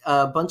 and just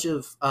a bunch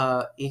of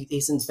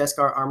he sends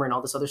Beskar armor and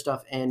all this other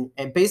stuff, and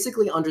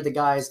basically under the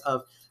guise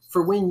of,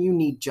 for when you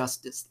need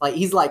justice. Like,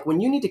 he's like, when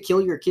you need to kill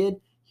your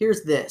kid,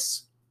 here's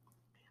this.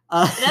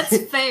 That's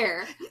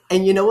fair.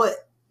 And you know what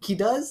he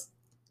does?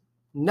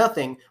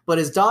 Nothing. But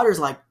his daughter's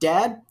like,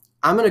 Dad,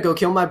 I'm gonna go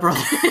kill my brother.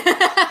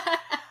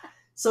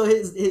 So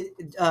his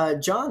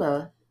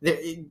Jannah,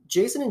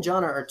 Jacen and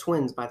Jannah are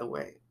twins, by the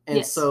way. And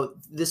yes. So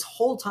this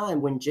whole time,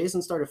 when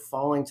Jacen started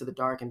falling to the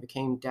dark and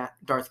became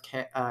Darth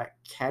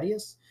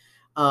Caedus,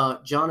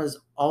 Jannah's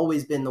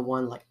always been the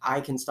one like,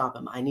 I can stop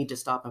him. I need to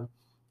stop him.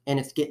 And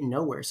it's getting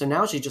nowhere. So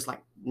now she's just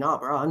like, nah,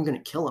 bro, I'm going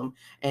to kill him.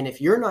 And if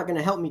you're not going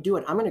to help me do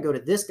it, I'm going to go to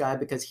this guy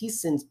because he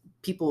sends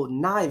people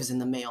knives in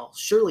the mail.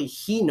 Surely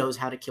he knows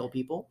how to kill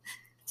people.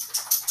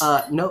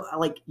 No,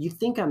 like, you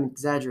think I'm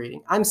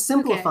exaggerating. I'm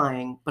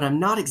simplifying, but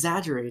I'm not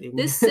exaggerating.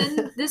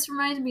 This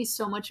reminds me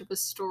so much of a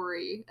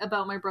story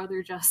about my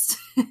brother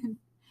Justin.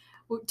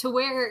 To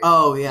where...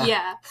 Oh, yeah.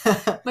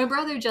 Yeah. My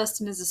brother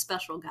Justin is a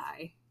special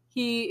guy.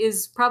 He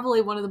is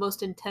probably one of the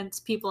most intense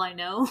people I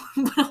know,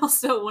 but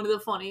also one of the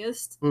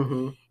funniest.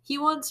 Mm-hmm. He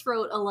once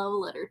wrote a love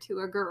letter to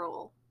a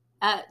girl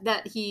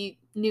that he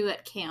knew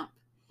at camp,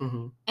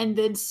 mm-hmm. and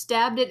then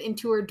stabbed it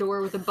into her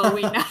door with a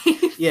Bowie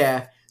knife.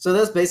 Yeah, so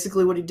that's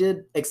basically what he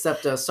did,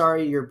 except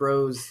sorry, your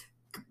bro's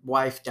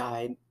wife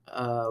died.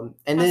 And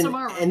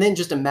then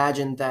just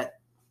imagine that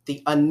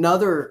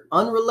another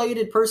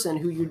unrelated person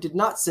who you did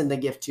not send the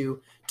gift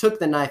to took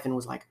the knife and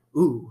was like,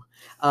 ooh.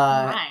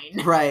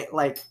 Mine. Right,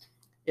 like...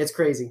 It's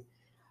crazy.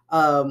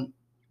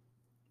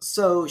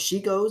 So she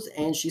goes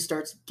and she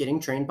starts getting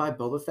trained by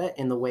Boba Fett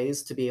in the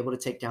ways to be able to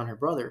take down her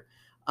brother.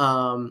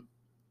 And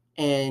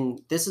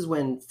this is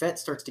when Fett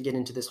starts to get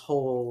into this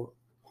whole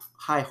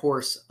high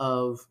horse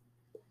of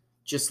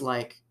just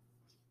like,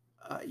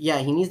 yeah,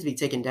 he needs to be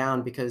taken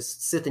down because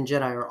Sith and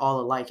Jedi are all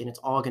alike and it's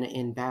all going to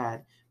end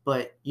bad.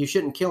 But you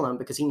shouldn't kill him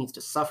because he needs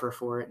to suffer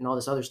for it and all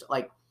this other stuff.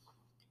 Like,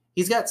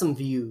 he's got some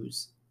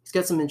views. He's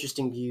got some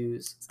interesting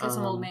views. He's got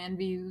some old man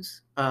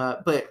views.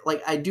 But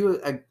like, I do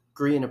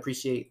agree and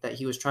appreciate that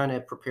he was trying to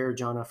prepare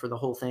Jannah for the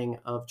whole thing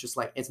of just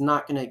like, it's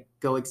not going to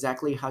go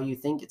exactly how you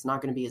think. It's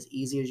not going to be as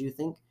easy as you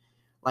think.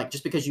 Like,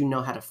 just because you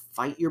know how to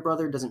fight your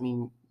brother doesn't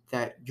mean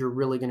that you're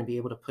really going to be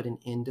able to put an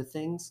end to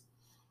things.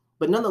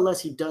 But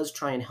nonetheless, he does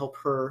try and help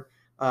her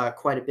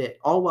quite a bit,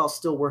 all while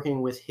still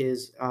working with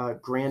his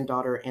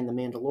granddaughter and the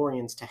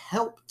Mandalorians to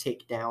help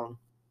take down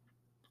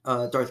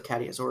Darth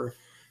Caedus or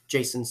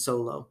Jacen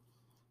Solo.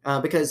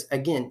 Because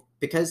again,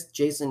 because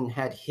Jason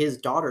had his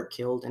daughter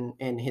killed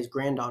and his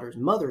granddaughter's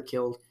mother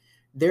killed,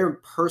 they're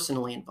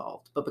personally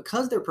involved. But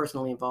because they're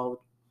personally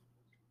involved,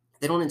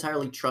 they don't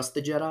entirely trust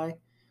the Jedi.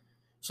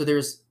 So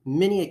there's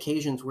many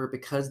occasions where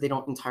because they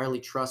don't entirely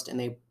trust and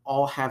they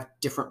all have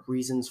different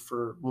reasons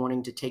for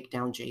wanting to take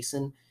down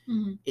Jason,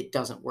 it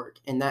doesn't work.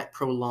 And that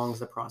prolongs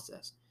the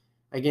process.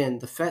 Again,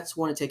 the Fets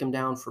want to take him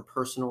down for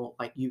personal,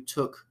 like you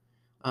took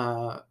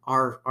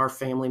our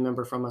family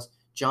member from us.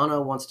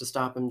 Jana wants to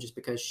stop him just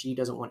because she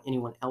doesn't want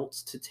anyone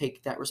else to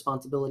take that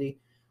responsibility.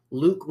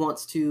 Luke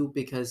wants to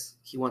because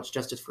he wants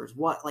justice for his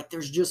wife. Like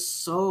there's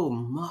just so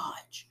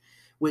much,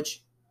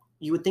 which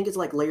you would think it's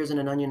like layers in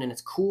an onion and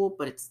it's cool,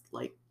 but it's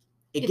like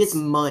it gets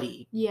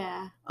muddy.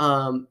 Yeah.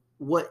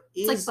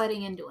 It's like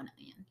biting into an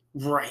onion.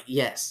 Right,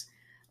 yes.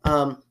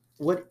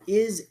 What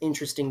is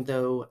interesting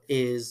though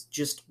is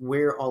just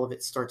where all of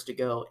it starts to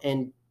go.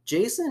 And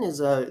Jason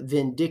is a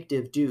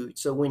vindictive dude.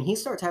 So when he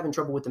starts having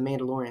trouble with the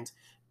Mandalorians,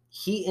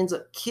 he ends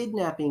up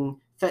kidnapping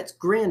Fett's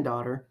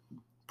granddaughter,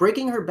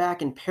 breaking her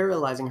back and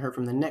paralyzing her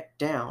from the neck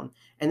down,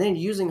 and then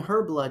using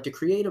her blood to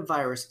create a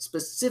virus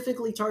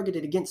specifically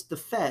targeted against the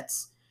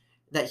Fets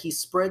that he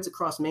spreads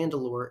across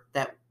Mandalore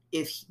that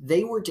if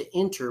they were to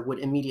enter would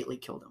immediately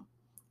kill them.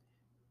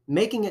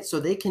 Making it so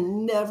they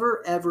can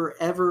never, ever,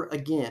 ever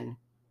again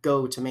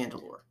go to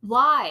Mandalore.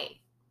 Why?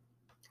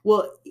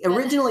 Well,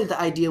 originally the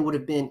idea would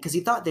have been because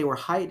he thought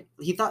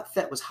he thought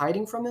Fett was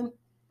hiding from him,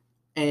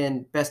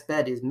 and best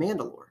bet is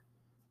Mandalore.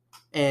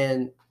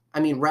 And I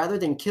mean, rather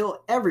than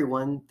kill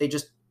everyone, they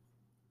just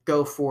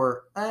go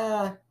for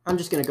I'm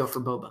just gonna go for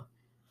Boba.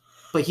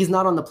 But he's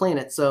not on the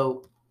planet,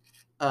 so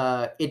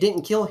it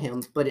didn't kill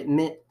him, but it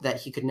meant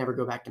that he could never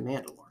go back to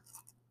Mandalore.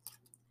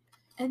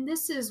 And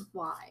this is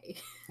why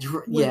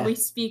Yeah.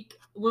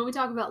 when we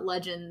talk about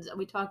Legends and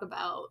we talk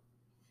about,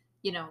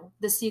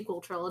 the sequel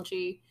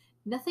trilogy,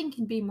 nothing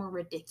can be more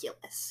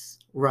ridiculous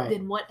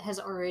than what has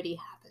already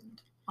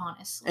happened,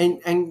 honestly.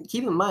 And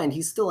keep in mind,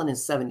 he's still in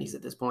his 70s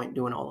at this point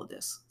doing all of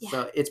this. Yeah.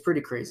 So it's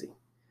pretty crazy.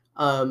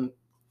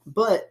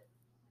 But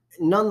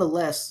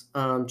nonetheless,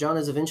 John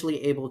is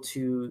eventually able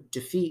to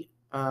defeat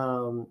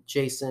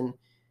Jason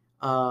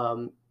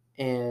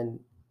and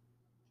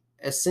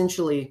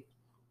essentially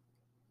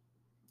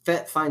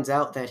Fett finds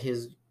out that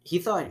he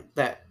thought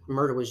that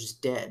Murda was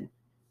just dead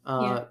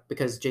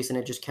because Jason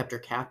had just kept her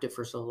captive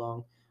for so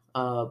long.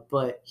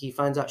 But he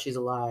finds out she's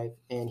alive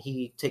and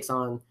he takes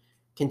on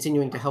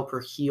continuing to help her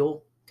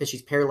heal because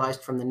she's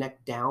paralyzed from the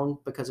neck down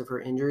because of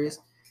her injuries.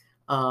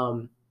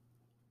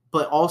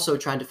 But also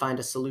trying to find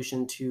a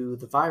solution to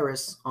the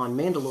virus on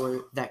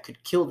Mandalore that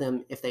could kill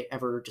them if they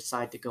ever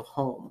decide to go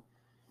home.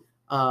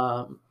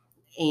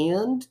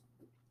 And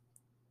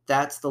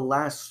that's the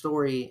last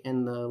story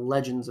in the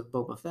Legends of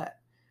Boba Fett.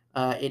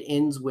 It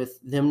ends with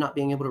them not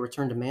being able to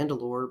return to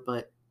Mandalore,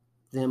 but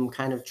them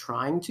kind of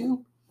trying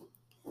to.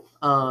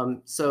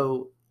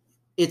 So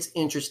it's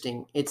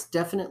interesting. It's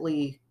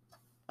definitely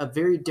a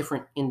very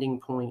different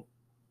ending point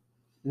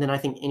than I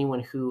think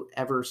anyone who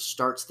ever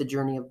starts the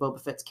journey of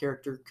Boba Fett's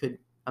character could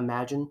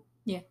imagine.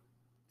 Yeah.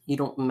 You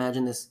don't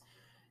imagine this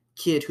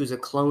kid who's a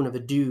clone of a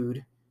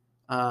dude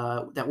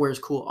that wears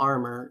cool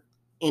armor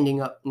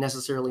ending up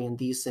necessarily in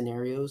these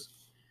scenarios.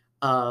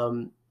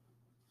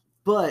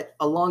 But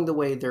along the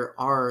way, there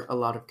are a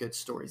lot of good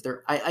stories.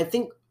 I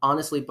think,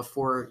 honestly,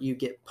 before you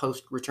get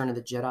post Return of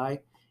the Jedi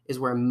is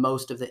where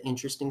most of the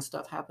interesting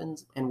stuff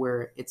happens and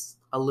where it's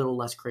a little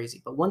less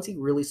crazy. But once he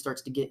really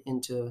starts to get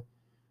into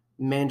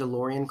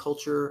Mandalorian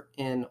culture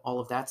and all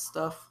of that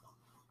stuff,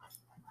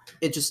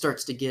 it just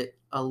starts to get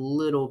a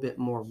little bit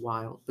more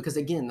wild. Because,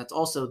 again, that's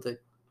also the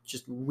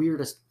just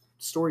weirdest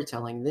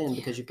storytelling then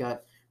because you've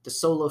got the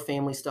Solo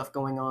family stuff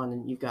going on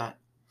and you've got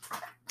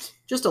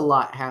just a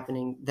lot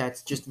happening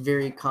that's just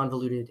very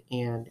convoluted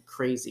and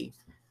crazy.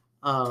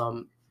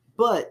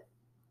 But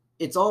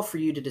it's all for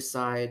you to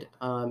decide.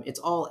 It's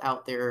all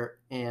out there.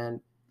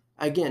 And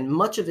again,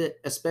 much of it,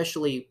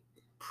 especially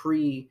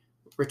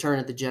pre-Return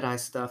of the Jedi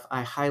stuff,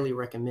 I highly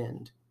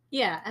recommend.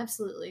 Yeah,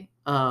 absolutely.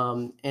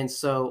 And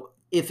so,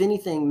 if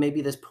anything,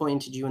 maybe this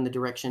pointed you in the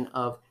direction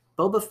of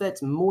Boba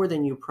Fett's more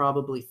than you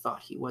probably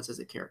thought he was as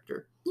a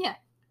character. Yeah.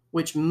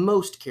 Which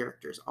most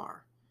characters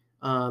are.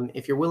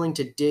 If you're willing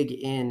to dig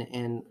in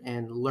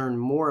and learn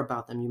more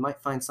about them, you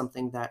might find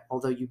something that,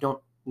 although you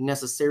don't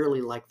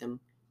necessarily like them,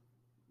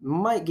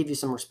 might give you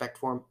some respect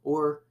for them,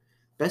 or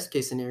best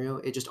case scenario,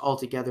 it just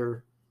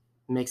altogether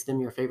makes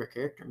them your favorite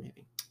character,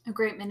 maybe. A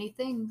great many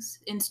things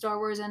in Star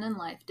Wars and in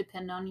life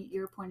depend on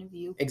your point of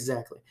view.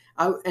 Exactly.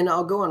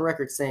 I'll go on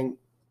record saying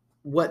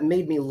what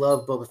made me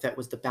love Boba Fett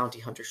was the bounty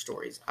hunter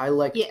stories. I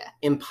like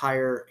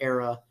Empire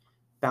era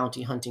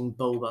bounty hunting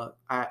Boba.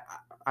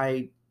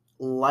 I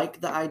like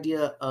the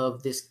idea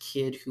of this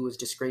kid who was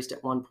disgraced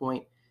at one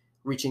point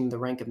reaching the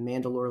rank of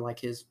Mandalore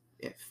like his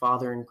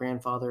father and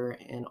grandfather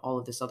and all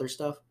of this other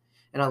stuff.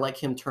 And I like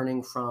him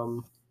turning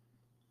from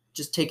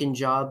just taking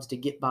jobs to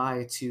get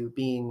by to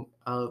being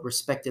a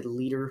respected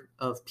leader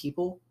of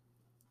people.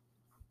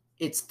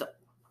 It's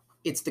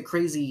the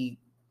crazy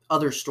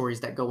other stories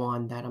that go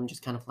on that I'm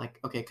just kind of like,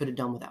 okay, could have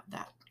done without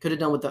that. Could have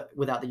done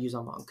without the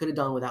Yuuzhan Vong. Could have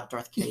done without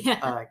Darth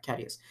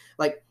Caedus.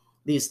 Like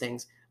these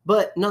things.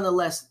 But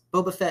nonetheless,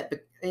 Boba Fett,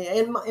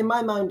 in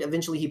my mind,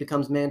 eventually he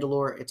becomes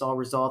Mandalore. It's all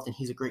resolved, and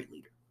he's a great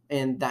leader.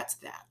 And that's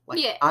that.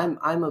 Like,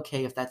 I'm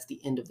okay if that's the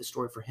end of the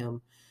story for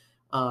him.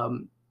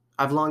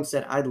 I've long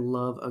said I'd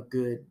love a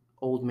good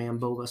old man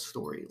Boba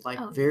story. Like,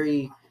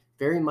 very,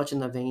 very much in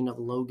the vein of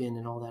Logan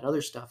and all that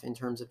other stuff in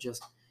terms of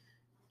just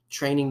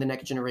training the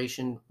next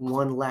generation,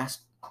 one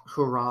last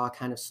hurrah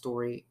kind of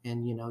story,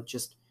 and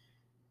just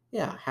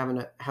having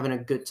a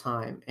good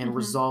time and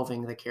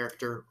resolving the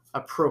character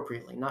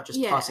appropriately, not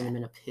just tossing him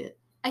in a pit.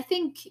 I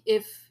think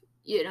if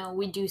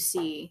we do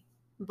see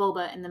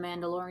Boba in The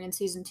Mandalorian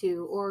season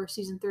 2 or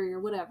season 3 or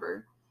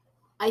whatever,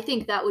 I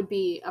think that would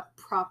be a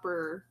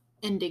proper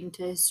ending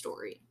to his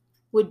story.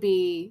 Would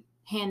be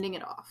handing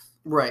it off,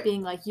 right?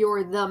 Being like,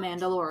 you're the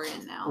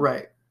Mandalorian now,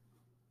 right?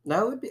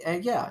 That would be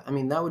I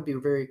mean, that would be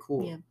very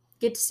cool. Yeah,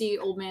 get to see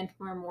old man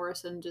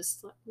Morrison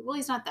just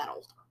he's not that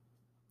old.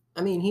 I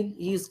mean,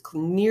 he's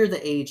near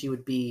the age he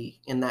would be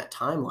in that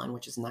timeline,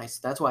 which is nice.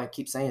 That's why I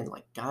keep saying,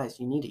 like, guys,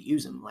 you need to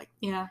use him. Like,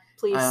 yeah,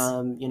 please.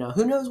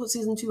 Who knows what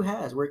season 2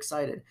 has? We're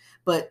excited,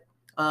 but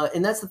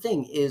and that's the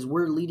thing is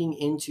we're leading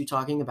into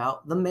talking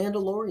about The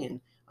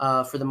Mandalorian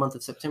for the month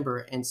of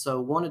September, and so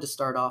wanted to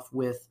start off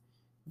with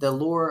the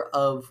lore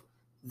of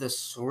the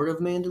sort of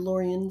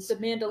Mandalorians, the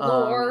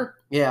Mandalore,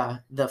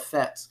 the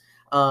Fets.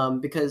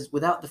 Because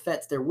without the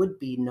Fets, there would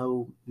be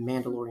no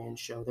Mandalorian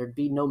show. There'd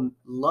be no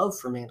love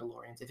for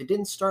Mandalorians. If it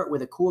didn't start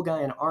with a cool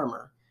guy in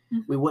armor,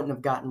 we wouldn't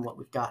have gotten what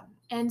we've gotten.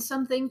 And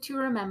something to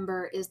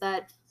remember is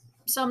that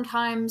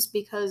sometimes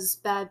because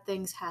bad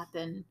things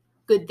happen,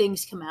 good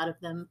things come out of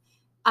them,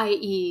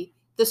 i.e.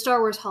 the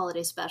Star Wars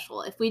Holiday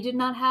Special. If we did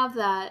not have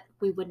that,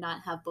 we would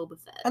not have Boba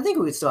Fett. I think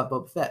we would still have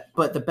Boba Fett,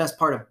 but the best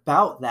part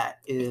about that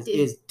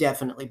is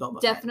definitely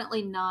Boba Fett.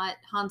 Definitely not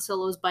Han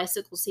Solo's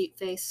bicycle seat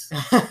face.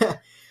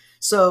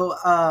 So,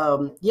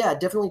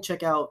 definitely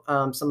check out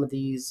some of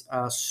these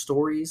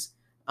stories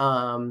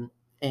and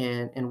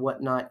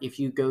whatnot. If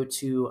you go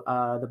to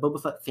the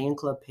Boba Fett fan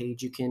club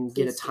page, you can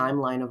get a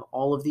timeline of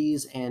all of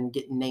these and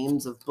get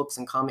names of books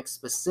and comics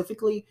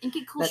specifically and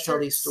get cool that tell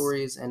these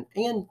stories and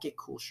get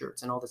cool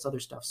shirts and all this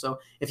other stuff. So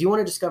if you want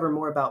to discover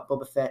more about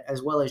Boba Fett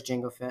as well as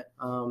Jango Fett,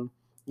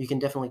 you can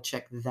definitely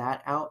check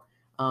that out.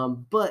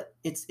 But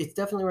it's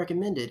definitely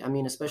recommended. I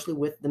mean, especially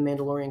with The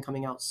Mandalorian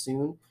coming out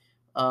soon.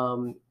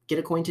 Get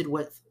acquainted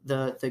with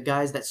the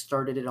guys that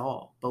started it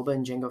all, Boba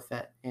and Jango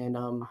Fett, and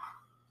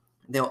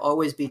they'll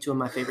always be two of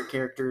my favorite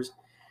characters.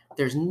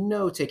 There's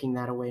no taking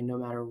that away, no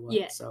matter what.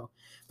 Yeah. So,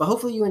 but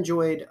hopefully you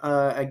enjoyed.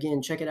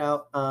 Again, check it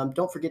out.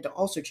 Don't forget to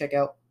also check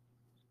out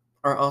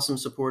our awesome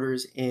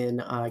supporters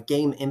in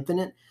Game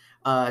Infinite,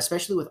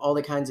 especially with all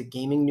the kinds of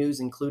gaming news,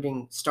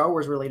 including Star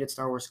Wars related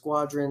Star Wars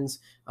Squadrons,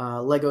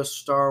 Lego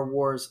Star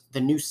Wars,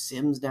 the new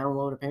Sims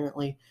download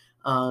apparently.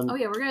 We're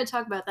going to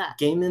talk about that.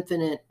 Game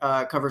Infinite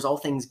covers all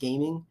things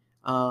gaming,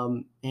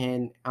 and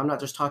I'm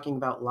not just talking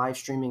about live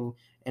streaming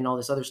and all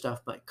this other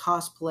stuff, but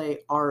cosplay,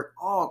 art,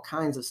 all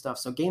kinds of stuff.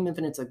 So Game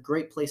Infinite's a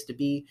great place to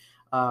be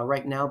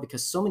right now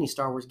because so many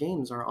Star Wars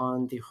games are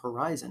on the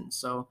horizon.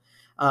 So,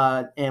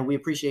 and we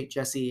appreciate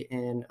Jesse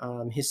and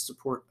his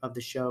support of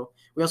the show.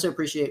 We also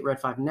appreciate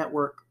Red 5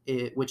 Network,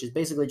 which is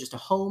basically just a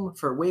home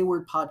for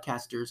wayward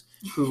podcasters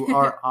who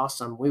are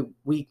awesome.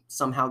 We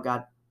somehow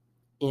got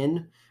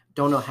in.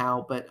 Don't know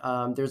how, but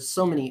there's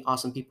so many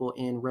awesome people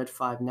in Red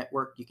 5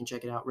 Network. You can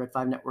check it out,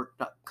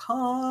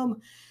 red5network.com,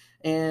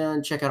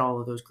 and check out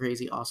all of those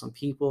crazy, awesome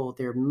people.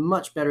 They're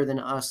much better than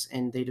us,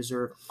 and they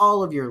deserve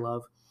all of your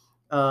love.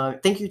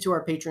 Thank you to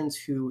our patrons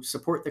who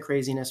support the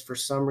craziness for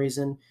some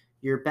reason.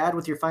 You're bad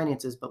with your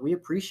finances, but we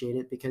appreciate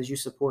it because you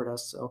support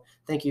us. So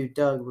thank you,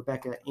 Doug,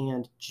 Rebecca,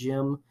 and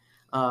Jim.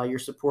 Your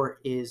support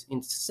is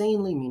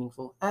insanely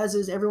meaningful, as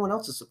is everyone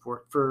else's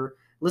support for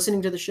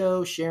listening to the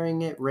show,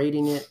 sharing it,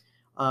 rating it.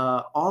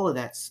 All of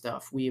that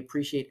stuff. We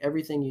appreciate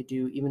everything you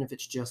do, even if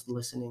it's just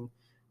listening.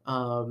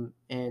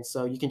 And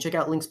so you can check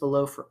out links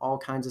below for all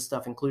kinds of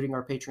stuff, including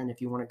our Patreon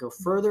if you want to go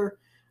further.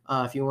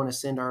 If you want to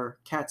send our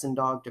cats and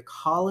dog to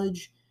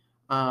college.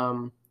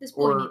 This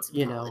boy needs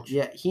college.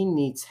 He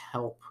needs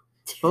help.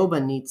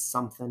 Boba needs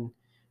something.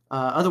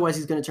 Otherwise,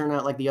 he's going to turn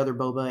out like the other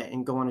Boba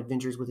and go on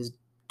adventures with his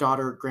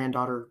daughter,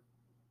 granddaughter,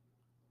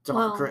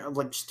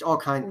 like just all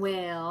kinds.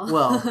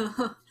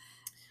 Well.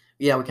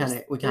 Yeah, we kind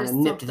of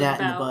nipped that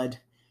in the bud.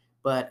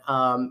 But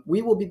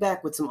we will be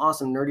back with some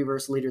awesome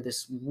Nerdyverse later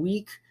this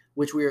week,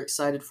 which we are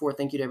excited for.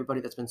 Thank you to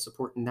everybody that's been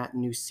supporting that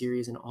new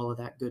series and all of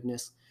that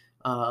goodness.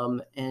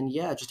 And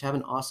just have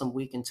an awesome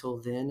week until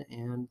then.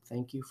 And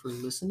thank you for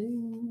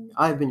listening.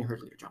 I've been your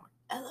herd leader, John.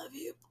 I love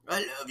you. I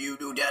love you,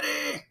 do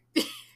daddy.